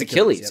ACL, his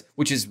Achilles,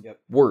 which is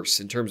worse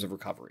in terms of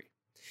recovery.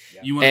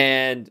 Yep.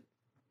 And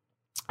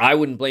I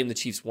wouldn't blame the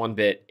Chiefs one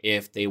bit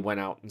if they went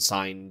out and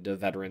signed a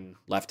veteran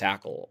left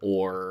tackle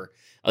or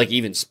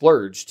even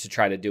splurged to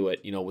try to do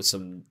it, with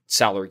some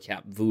salary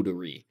cap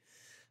voodoo-y.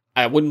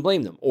 I wouldn't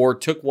blame them, or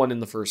took one in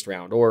the first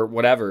round or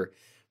whatever,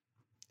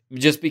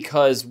 just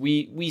because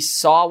we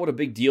saw what a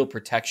big deal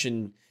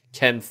protection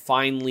can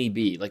finally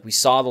be. Like, we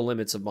saw the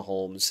limits of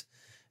Mahomes,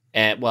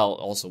 and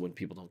also when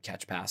people don't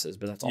catch passes,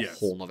 but that's a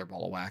whole nother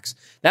ball of wax.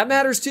 That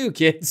matters too,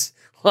 kids.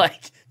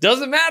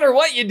 Doesn't matter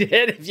what you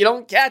did if you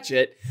don't catch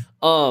it.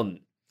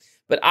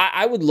 But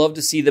I would love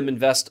to see them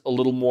invest a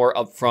little more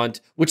up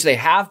front, which they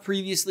have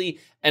previously,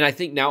 and I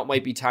think now it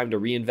might be time to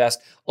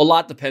reinvest. A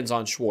lot depends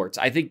on Schwartz.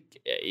 I think,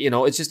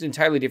 it's just an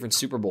entirely different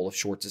Super Bowl if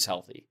Schwartz is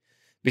healthy,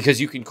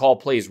 because you can call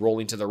plays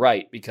rolling to the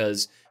right,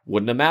 because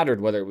wouldn't have mattered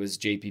whether it was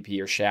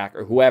JPP or Shaq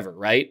or whoever,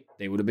 right?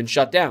 They would have been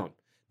shut down.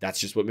 That's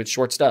just what Mitch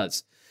Schwartz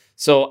does.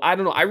 So I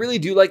don't know. I really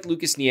do like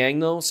Lucas Niang,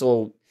 though,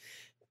 so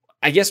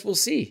I guess we'll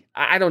see.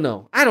 I don't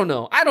know. I don't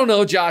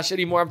know, Josh,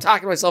 anymore. I'm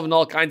talking myself into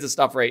all kinds of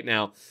stuff right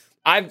now.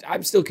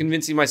 I'm still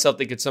convincing myself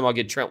they could somehow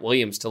get Trent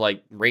Williams to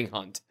ring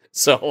hunt.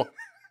 So,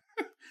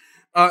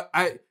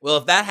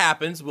 if that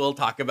happens, we'll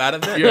talk about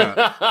it then.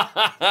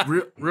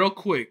 Yeah, real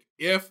quick.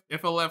 If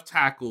a left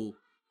tackle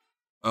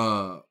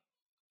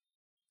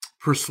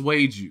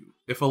persuades you,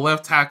 if a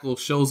left tackle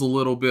shows a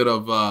little bit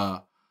of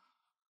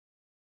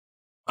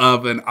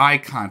an eye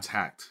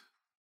contact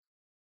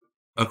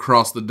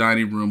across the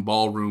dining room,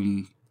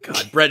 ballroom.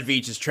 God, Brett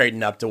Veach is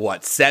trading up to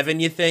what, 7,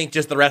 you think?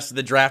 Just the rest of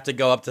the draft to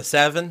go up to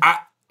 7?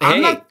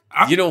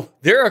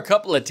 There are a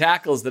couple of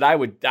tackles that I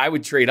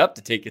would trade up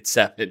to take at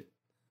 7.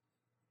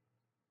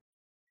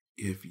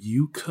 If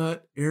you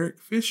cut Eric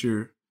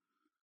Fisher,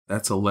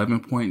 that's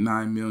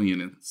 $11.9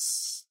 million in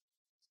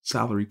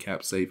salary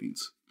cap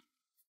savings.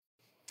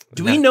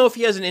 Do we know if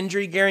he has an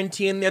injury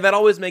guarantee in there? That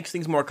always makes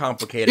things more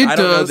complicated. I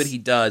don't know that he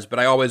does, but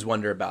I always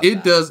wonder about that.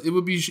 It does. It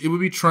would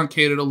be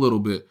truncated a little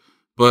bit,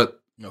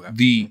 but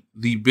the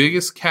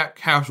biggest cap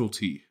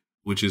casualty,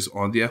 which is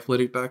on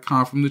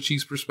theathletic.com from the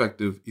Chiefs'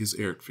 perspective, is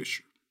Eric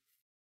Fisher.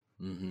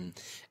 Mm-hmm.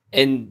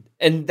 And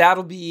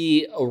that'll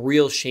be a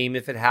real shame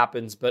if it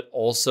happens, but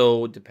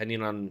also,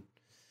 depending on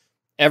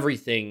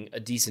everything, a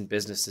decent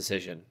business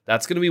decision.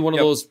 That's going to be one of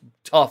those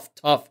tough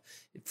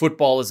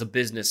football is a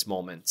business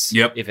moments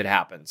if it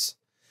happens.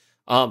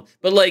 But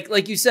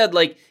like you said,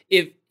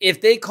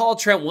 if they call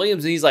Trent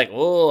Williams and he's like,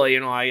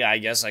 I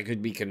guess I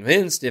could be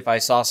convinced if I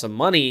saw some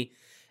money,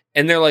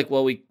 and they're like,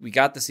 well, we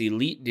got this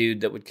elite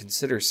dude that would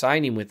consider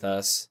signing with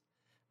us.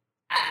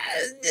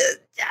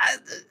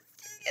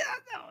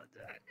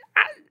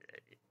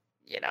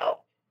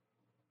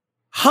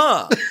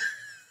 Huh.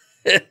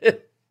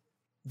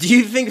 Do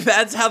you think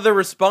that's how the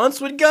response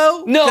would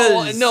go?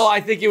 No,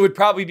 I think it would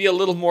probably be a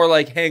little more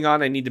like, hang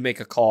on, I need to make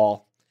a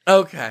call.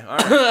 Okay, all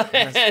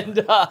right. And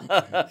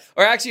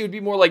or actually, it would be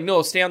more like,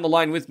 no, stay on the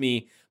line with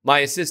me. My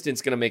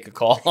assistant's going to make a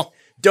call.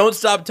 Don't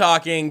stop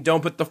talking.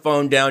 Don't put the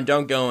phone down.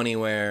 Don't go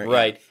anywhere.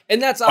 Right.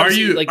 And that's Are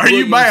obviously you are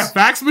you by a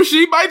fax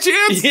machine by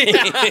chance?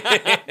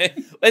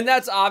 And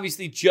that's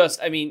obviously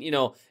just, I mean,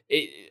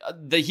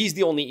 he's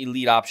the only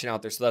elite option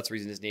out there, so that's the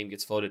reason his name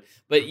gets floated.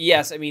 But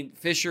yes, I mean,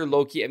 Fisher,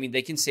 Loki, I mean,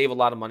 they can save a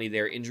lot of money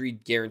there. Injury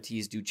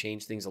guarantees do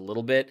change things a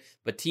little bit,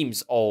 but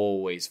teams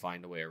always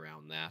find a way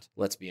around that.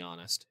 Let's be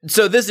honest.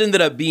 So this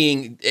ended up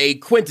being a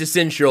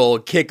quintessential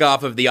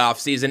kickoff of the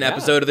offseason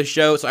episode of the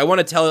show. So I want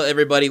to tell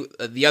everybody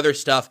the other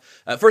stuff.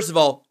 First of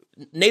all,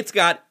 Nate's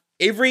got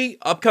every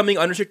upcoming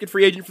unrestricted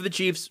free agent for the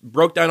Chiefs,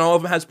 broke down all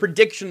of them, has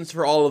predictions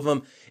for all of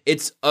them.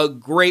 It's a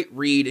great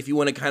read if you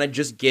want to kind of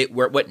just get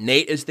what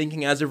Nate is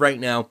thinking as of right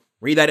now.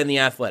 Read that in The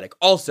Athletic.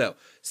 Also,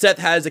 Seth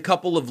has a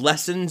couple of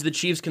lessons the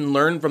Chiefs can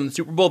learn from the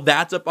Super Bowl.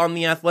 That's up on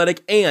The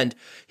Athletic. And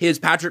his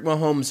Patrick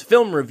Mahomes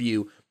film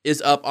review is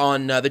up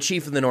on the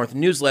Chief of the North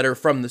newsletter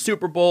from the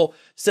Super Bowl.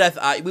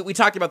 Seth, we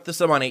talked about this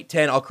some on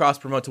 810. I'll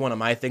cross-promote to one of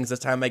my things this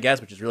time, I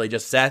guess, which is really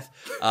just Seth.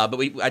 But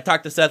I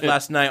talked to Seth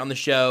last night on the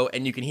show,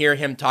 and you can hear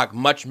him talk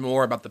much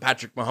more about the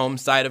Patrick Mahomes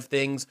side of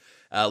things,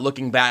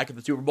 looking back at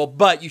the Super Bowl.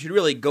 But you should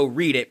really go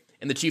read it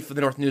in the Chief of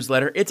the North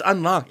newsletter. It's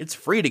unlocked. It's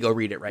free to go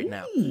read it right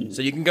now.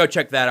 So you can go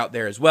check that out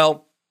there as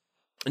well.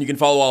 And you can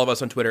follow all of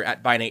us on Twitter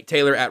at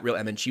 @ByNateTaylor,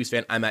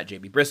 @RealMNChiefsFan. I'm at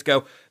JB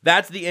Briscoe.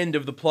 That's the end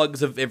of the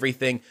plugs of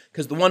everything,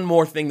 because the one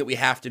more thing that we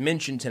have to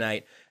mention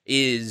tonight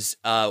is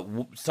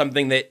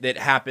something that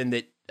happened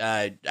that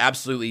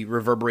absolutely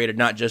reverberated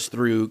not just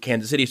through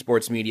Kansas City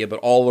sports media, but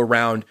all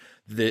around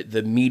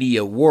the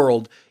media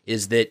world,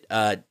 is that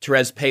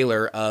Terez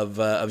Paylor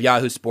of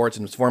Yahoo Sports,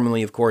 and was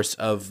formerly, of course,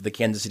 of the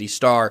Kansas City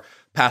Star,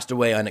 passed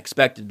away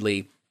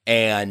unexpectedly.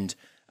 And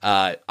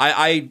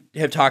I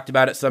have talked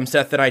about it some.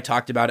 Seth and I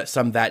talked about it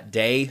some that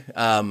day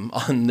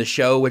on the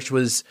show, which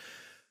was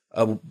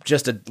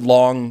just a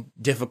long,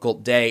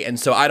 difficult day. And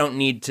so I don't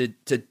need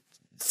to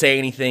say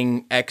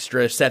anything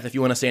extra. Seth, if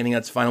you want to say anything,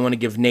 that's fine. I want to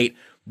give Nate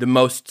the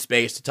most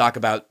space to talk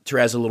about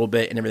Terez a little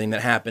bit and everything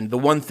that happened. The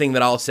one thing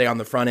that I'll say on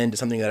the front end is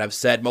something that I've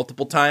said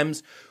multiple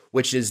times,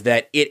 which is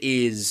that it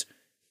is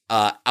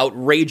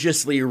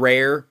outrageously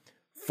rare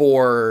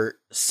for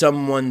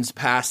someone's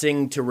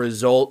passing to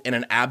result in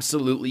an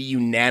absolutely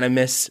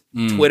unanimous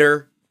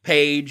Twitter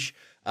page,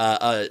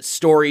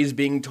 stories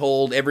being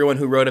told, everyone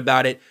who wrote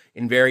about it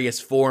in various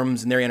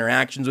forums and their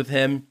interactions with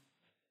him.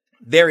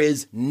 There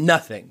is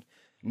nothing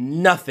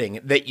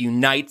that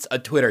unites a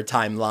Twitter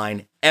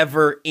timeline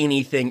ever,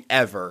 anything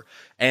ever.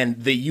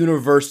 And the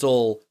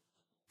universal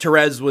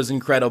Terez was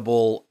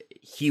incredible.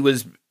 He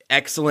was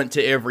excellent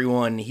to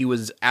everyone. He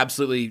was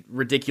absolutely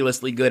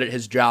ridiculously good at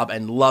his job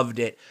and loved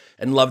it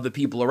and loved the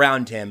people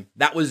around him.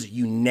 That was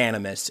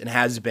unanimous and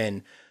has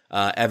been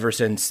ever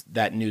since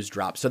that news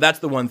dropped. So that's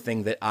the one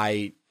thing that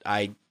I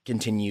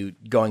continue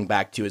going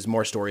back to, as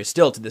more stories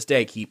still to this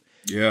day keep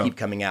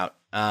coming out.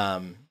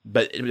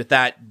 But with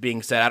that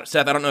being said,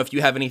 Seth, I don't know if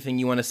you have anything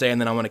you want to say,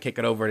 and then I want to kick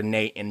it over to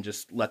Nate and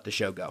just let the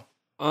show go.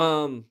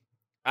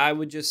 I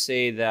would just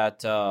say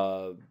that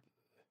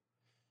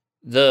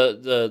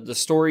the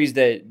stories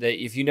that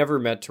if you never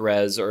met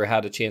Terez or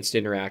had a chance to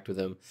interact with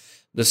him,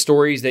 the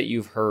stories that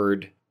you've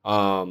heard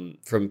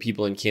from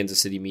people in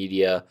Kansas City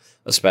media,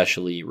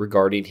 especially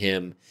regarding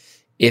him,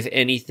 if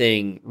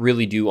anything,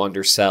 really do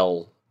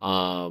undersell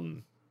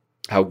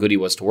how good he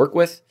was to work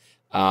with.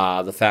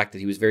 The fact that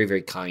he was very,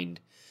 very kind.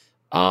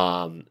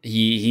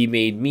 He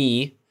made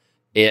me,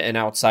 an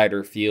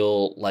outsider,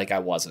 feel like I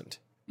wasn't.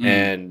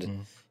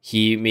 And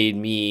he made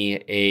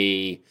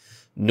me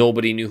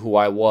nobody knew who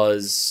I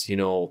was,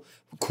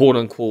 quote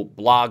unquote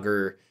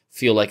blogger,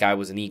 feel like I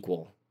was an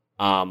equal.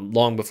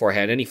 Long before I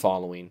had any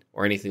following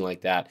or anything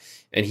like that.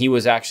 And he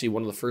was actually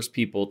one of the first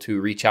people to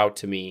reach out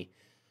to me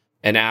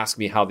and ask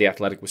me how The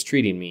Athletic was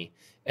treating me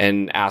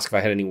and ask if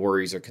I had any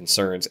worries or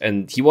concerns.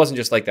 And he wasn't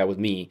just like that with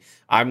me.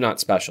 I'm not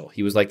special.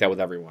 He was like that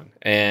with everyone.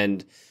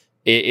 And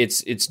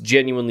it's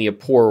genuinely a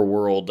poor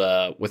world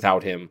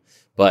without him.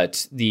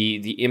 But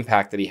the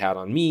impact that he had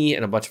on me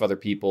and a bunch of other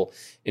people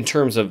in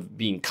terms of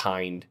being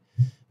kind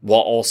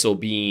while also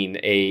being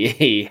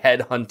a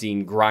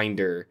headhunting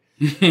grinder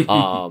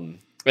and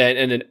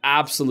an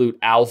absolute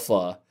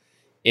alpha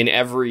in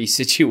every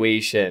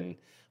situation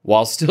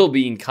while still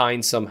being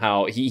kind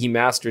somehow. He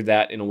mastered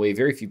that in a way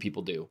very few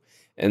people do.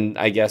 And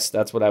I guess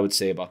that's what I would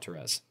say about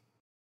Terez.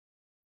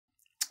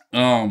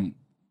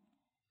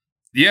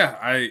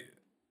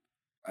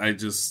 I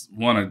just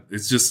want to,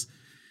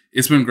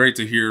 it's been great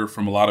to hear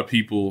from a lot of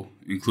people,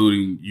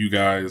 including you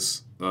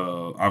guys.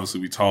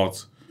 Obviously we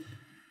talked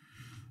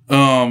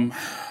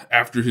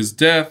after his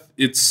death.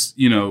 It's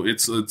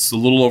a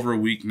little over a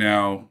week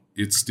now.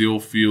 It still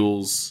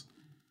feels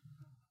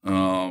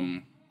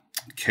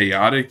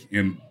chaotic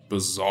and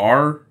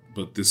bizarre,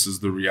 but this is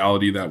the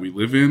reality that we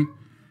live in.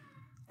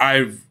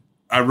 I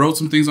wrote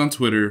some things on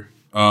Twitter,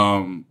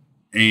 and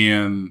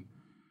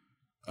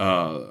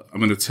I'm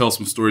going to tell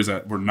some stories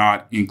that were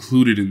not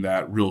included in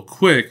that real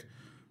quick,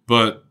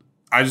 but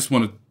I just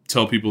want to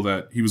tell people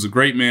that he was a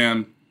great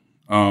man.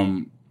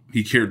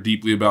 He cared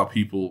deeply about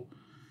people.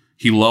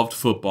 He loved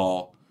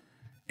football.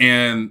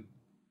 And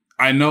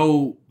I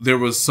know there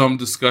was some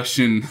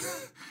discussion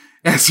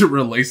as it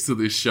relates to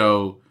this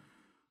show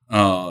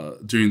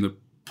during the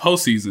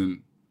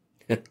postseason.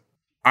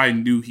 I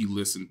knew he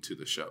listened to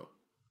the show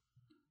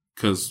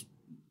because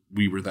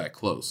we were that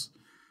close.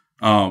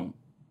 I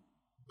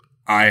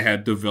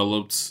had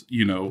developed,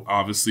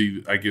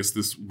 obviously, I guess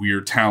this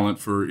weird talent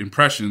for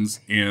impressions,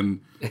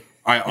 and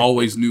I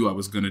always knew I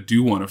was going to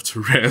do one of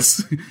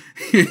Terez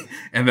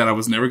and that I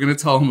was never going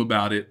to tell him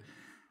about it,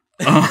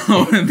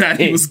 and that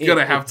he was going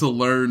to have to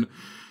learn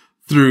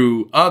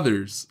through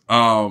others.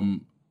 I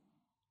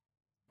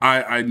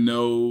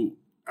know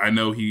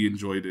he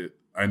enjoyed it.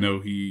 I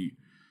know he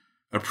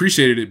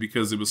appreciated it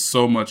because it was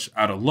so much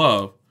out of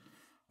love.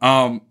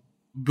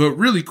 But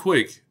really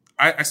quick,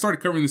 I started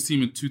covering this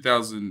team in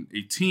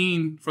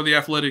 2018 for The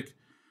Athletic.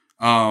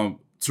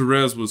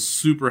 Terez was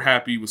super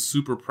happy, was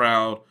super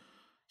proud.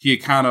 He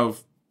had kind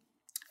of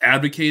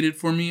advocated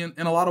for me in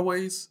a lot of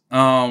ways.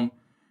 And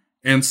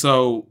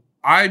so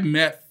I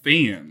met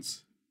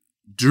fans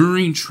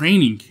during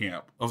training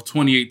camp of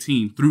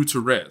 2018 through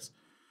Terez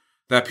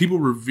that people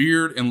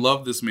revered and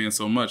loved this man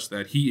so much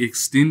that he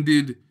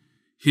extended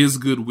his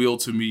goodwill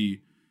to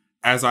me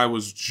as I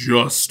was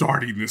just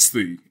starting this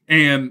thing.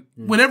 And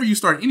whenever you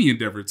start any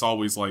endeavor, it's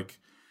always like,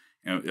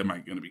 am I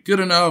going to be good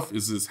enough?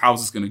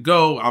 How's this going to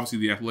go? Obviously,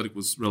 The Athletic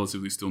was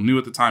relatively still new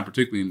at the time,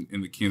 particularly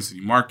in the Kansas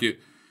City market.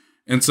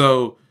 And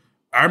so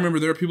I remember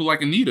there were people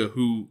like Anita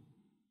who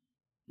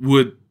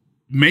would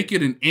make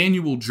it an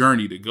annual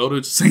journey to go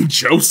to St.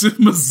 Joseph,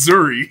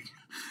 Missouri,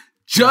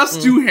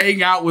 just to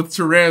hang out with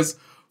Terez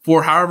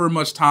for however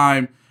much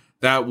time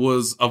that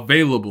was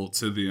available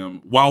to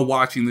them while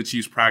watching the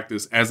Chiefs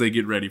practice as they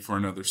get ready for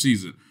another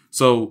season.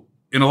 So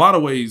in a lot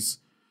of ways,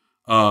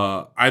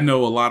 I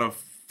know a lot of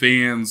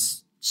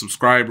fans,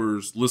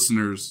 subscribers,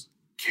 listeners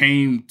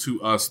came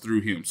to us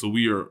through him. So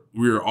we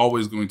are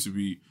always going to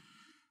be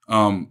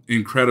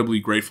incredibly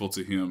grateful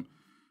to him.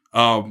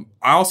 I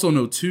also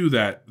know too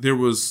that there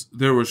was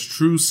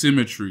true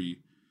symmetry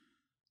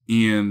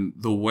in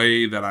the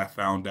way that I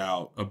found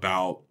out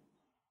about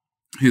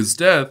his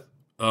death.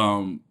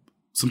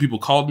 Some people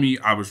called me.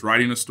 I was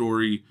writing a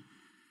story.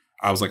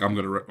 I was like, I'm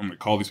gonna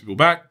call these people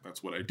back.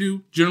 That's what I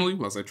do generally,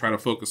 as I try to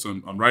focus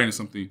on writing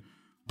something.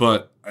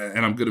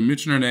 And I'm gonna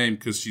mention her name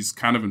because she's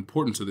kind of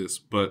important to this.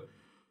 But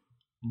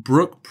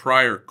Brooke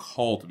Pryor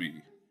called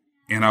me,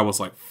 and I was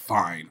like,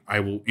 fine, I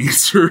will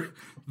answer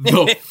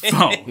the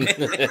phone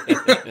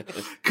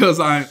because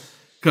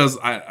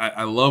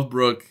I love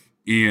Brooke,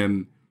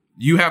 and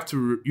you have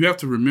to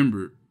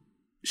remember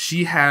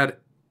she had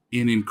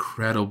an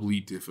incredibly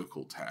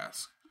difficult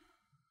task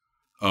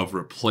of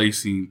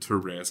replacing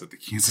Terez at the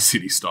Kansas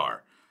City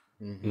Star.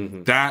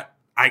 Mm-hmm. That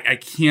I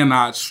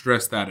cannot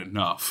stress that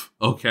enough.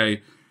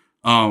 Okay.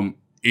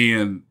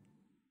 And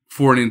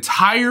for an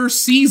entire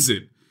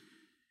season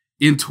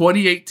in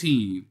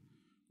 2018,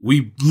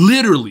 we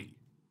literally,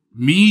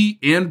 me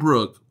and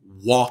Brooke,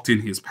 walked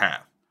in his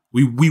path.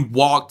 We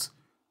walked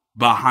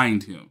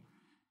behind him.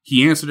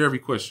 He answered every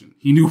question.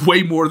 He knew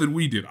way more than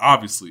we did,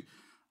 obviously.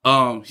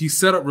 He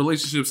set up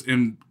relationships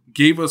and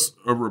gave us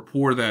a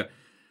rapport that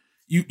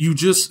you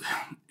just,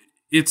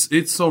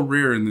 it's so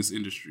rare in this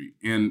industry.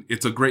 And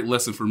it's a great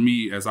lesson for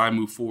me as I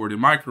move forward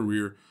in my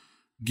career,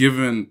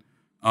 given,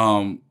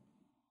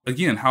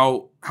 again,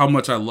 how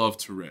much I love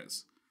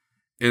Terez.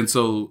 And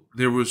so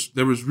there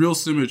was real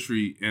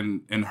symmetry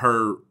in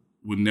her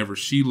whenever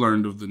she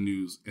learned of the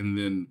news and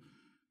then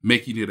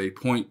making it a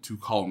point to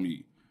call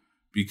me,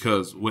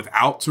 because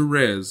without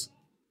Terez,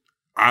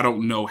 I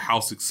don't know how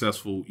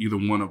successful either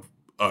one of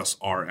us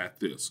are at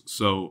this.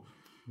 So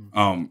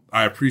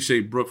I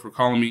appreciate Brooke for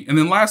calling me. And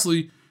then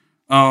lastly,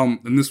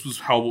 and this was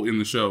how we'll end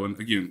the show. And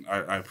again,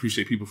 I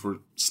appreciate people for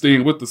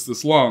staying with us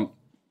this long.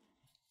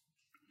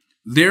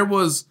 There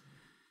is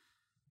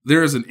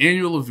an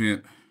annual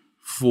event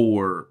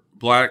for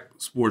Black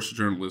sports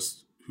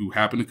journalists who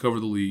happen to cover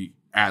the league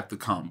at the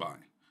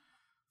Combine.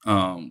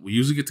 We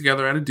usually get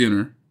together at a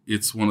dinner.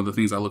 It's one of the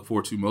things I look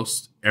forward to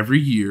most every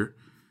year.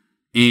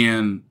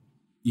 And,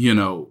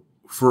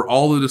 for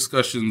all the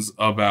discussions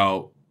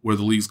about where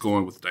the league's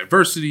going with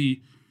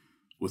diversity,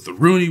 with the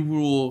Rooney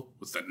Rule,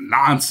 with the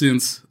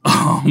nonsense,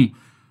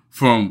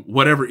 from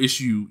whatever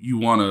issue you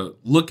want to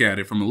look at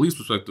it from a league's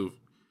perspective,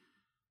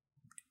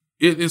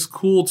 it is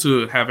cool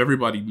to have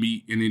everybody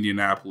meet in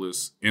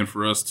Indianapolis and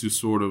for us to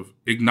sort of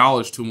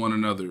acknowledge to one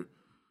another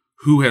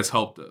who has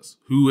helped us,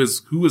 who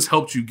has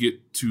helped you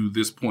get to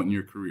this point in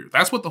your career.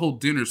 That's what the whole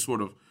dinner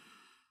sort of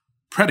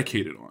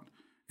predicated on.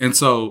 And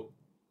so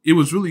it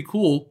was really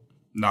cool,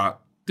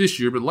 not this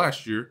year, but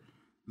last year,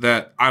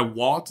 that I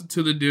walked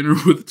to the dinner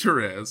with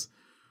Terez.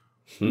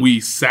 We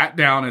sat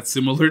down at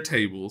similar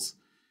tables.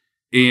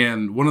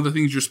 And one of the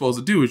things you're supposed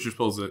to do is you're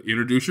supposed to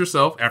introduce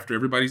yourself after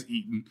everybody's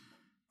eaten.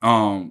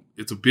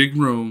 It's a big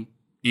room,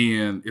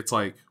 and it's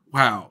like,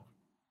 wow,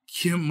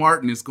 Kim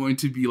Martin is going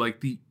to be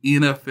like the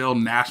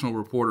NFL national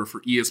reporter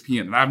for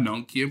ESPN. And I've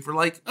known Kim for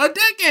like a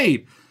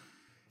decade.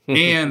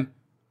 And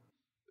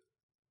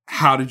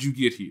how did you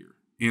get here?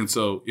 And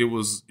so it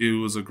was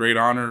a great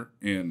honor.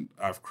 And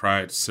I've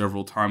cried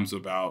several times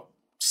about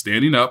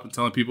standing up and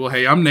telling people,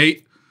 hey, I'm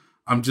Nate.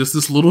 I'm just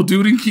this little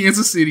dude in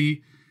Kansas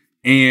City.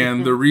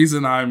 And the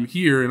reason I'm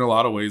here in a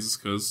lot of ways is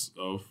because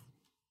of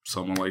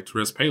someone like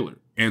Terez Paylor.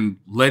 And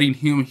letting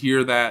him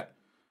hear that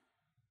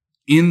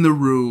in the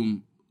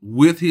room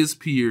with his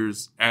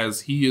peers,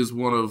 as he is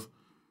one of,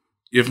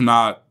 if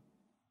not,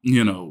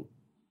 one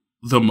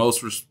of the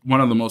most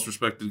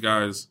respected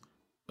guys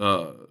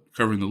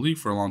covering the league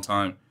for a long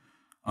time.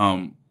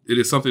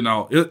 It's something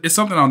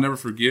I'll never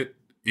forget,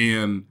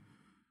 and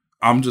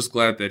I'm just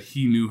glad that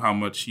he knew how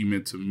much he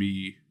meant to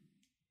me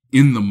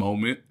in the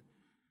moment,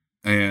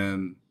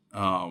 and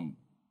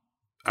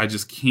I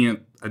just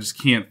can't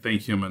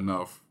thank him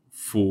enough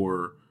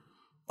for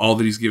all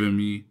that he's given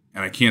me.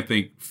 And I can't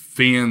thank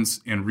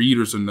fans and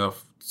readers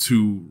enough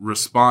to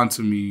respond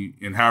to me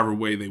in however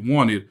way they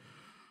wanted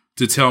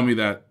to tell me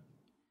that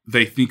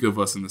they think of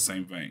us in the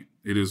same vein.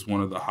 It is one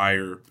of the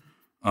higher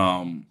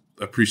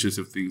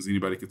appreciative things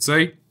anybody could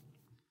say.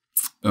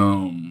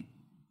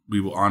 We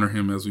will honor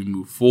him as we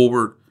move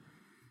forward.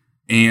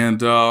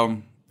 And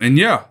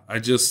yeah,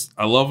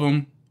 I love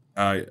him.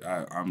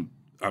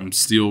 I'm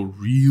still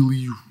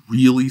really,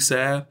 really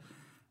sad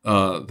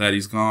that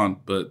he's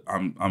gone, but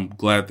I'm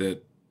glad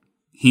that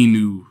he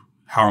knew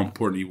how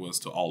important he was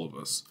to all of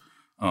us,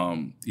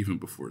 even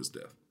before his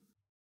death.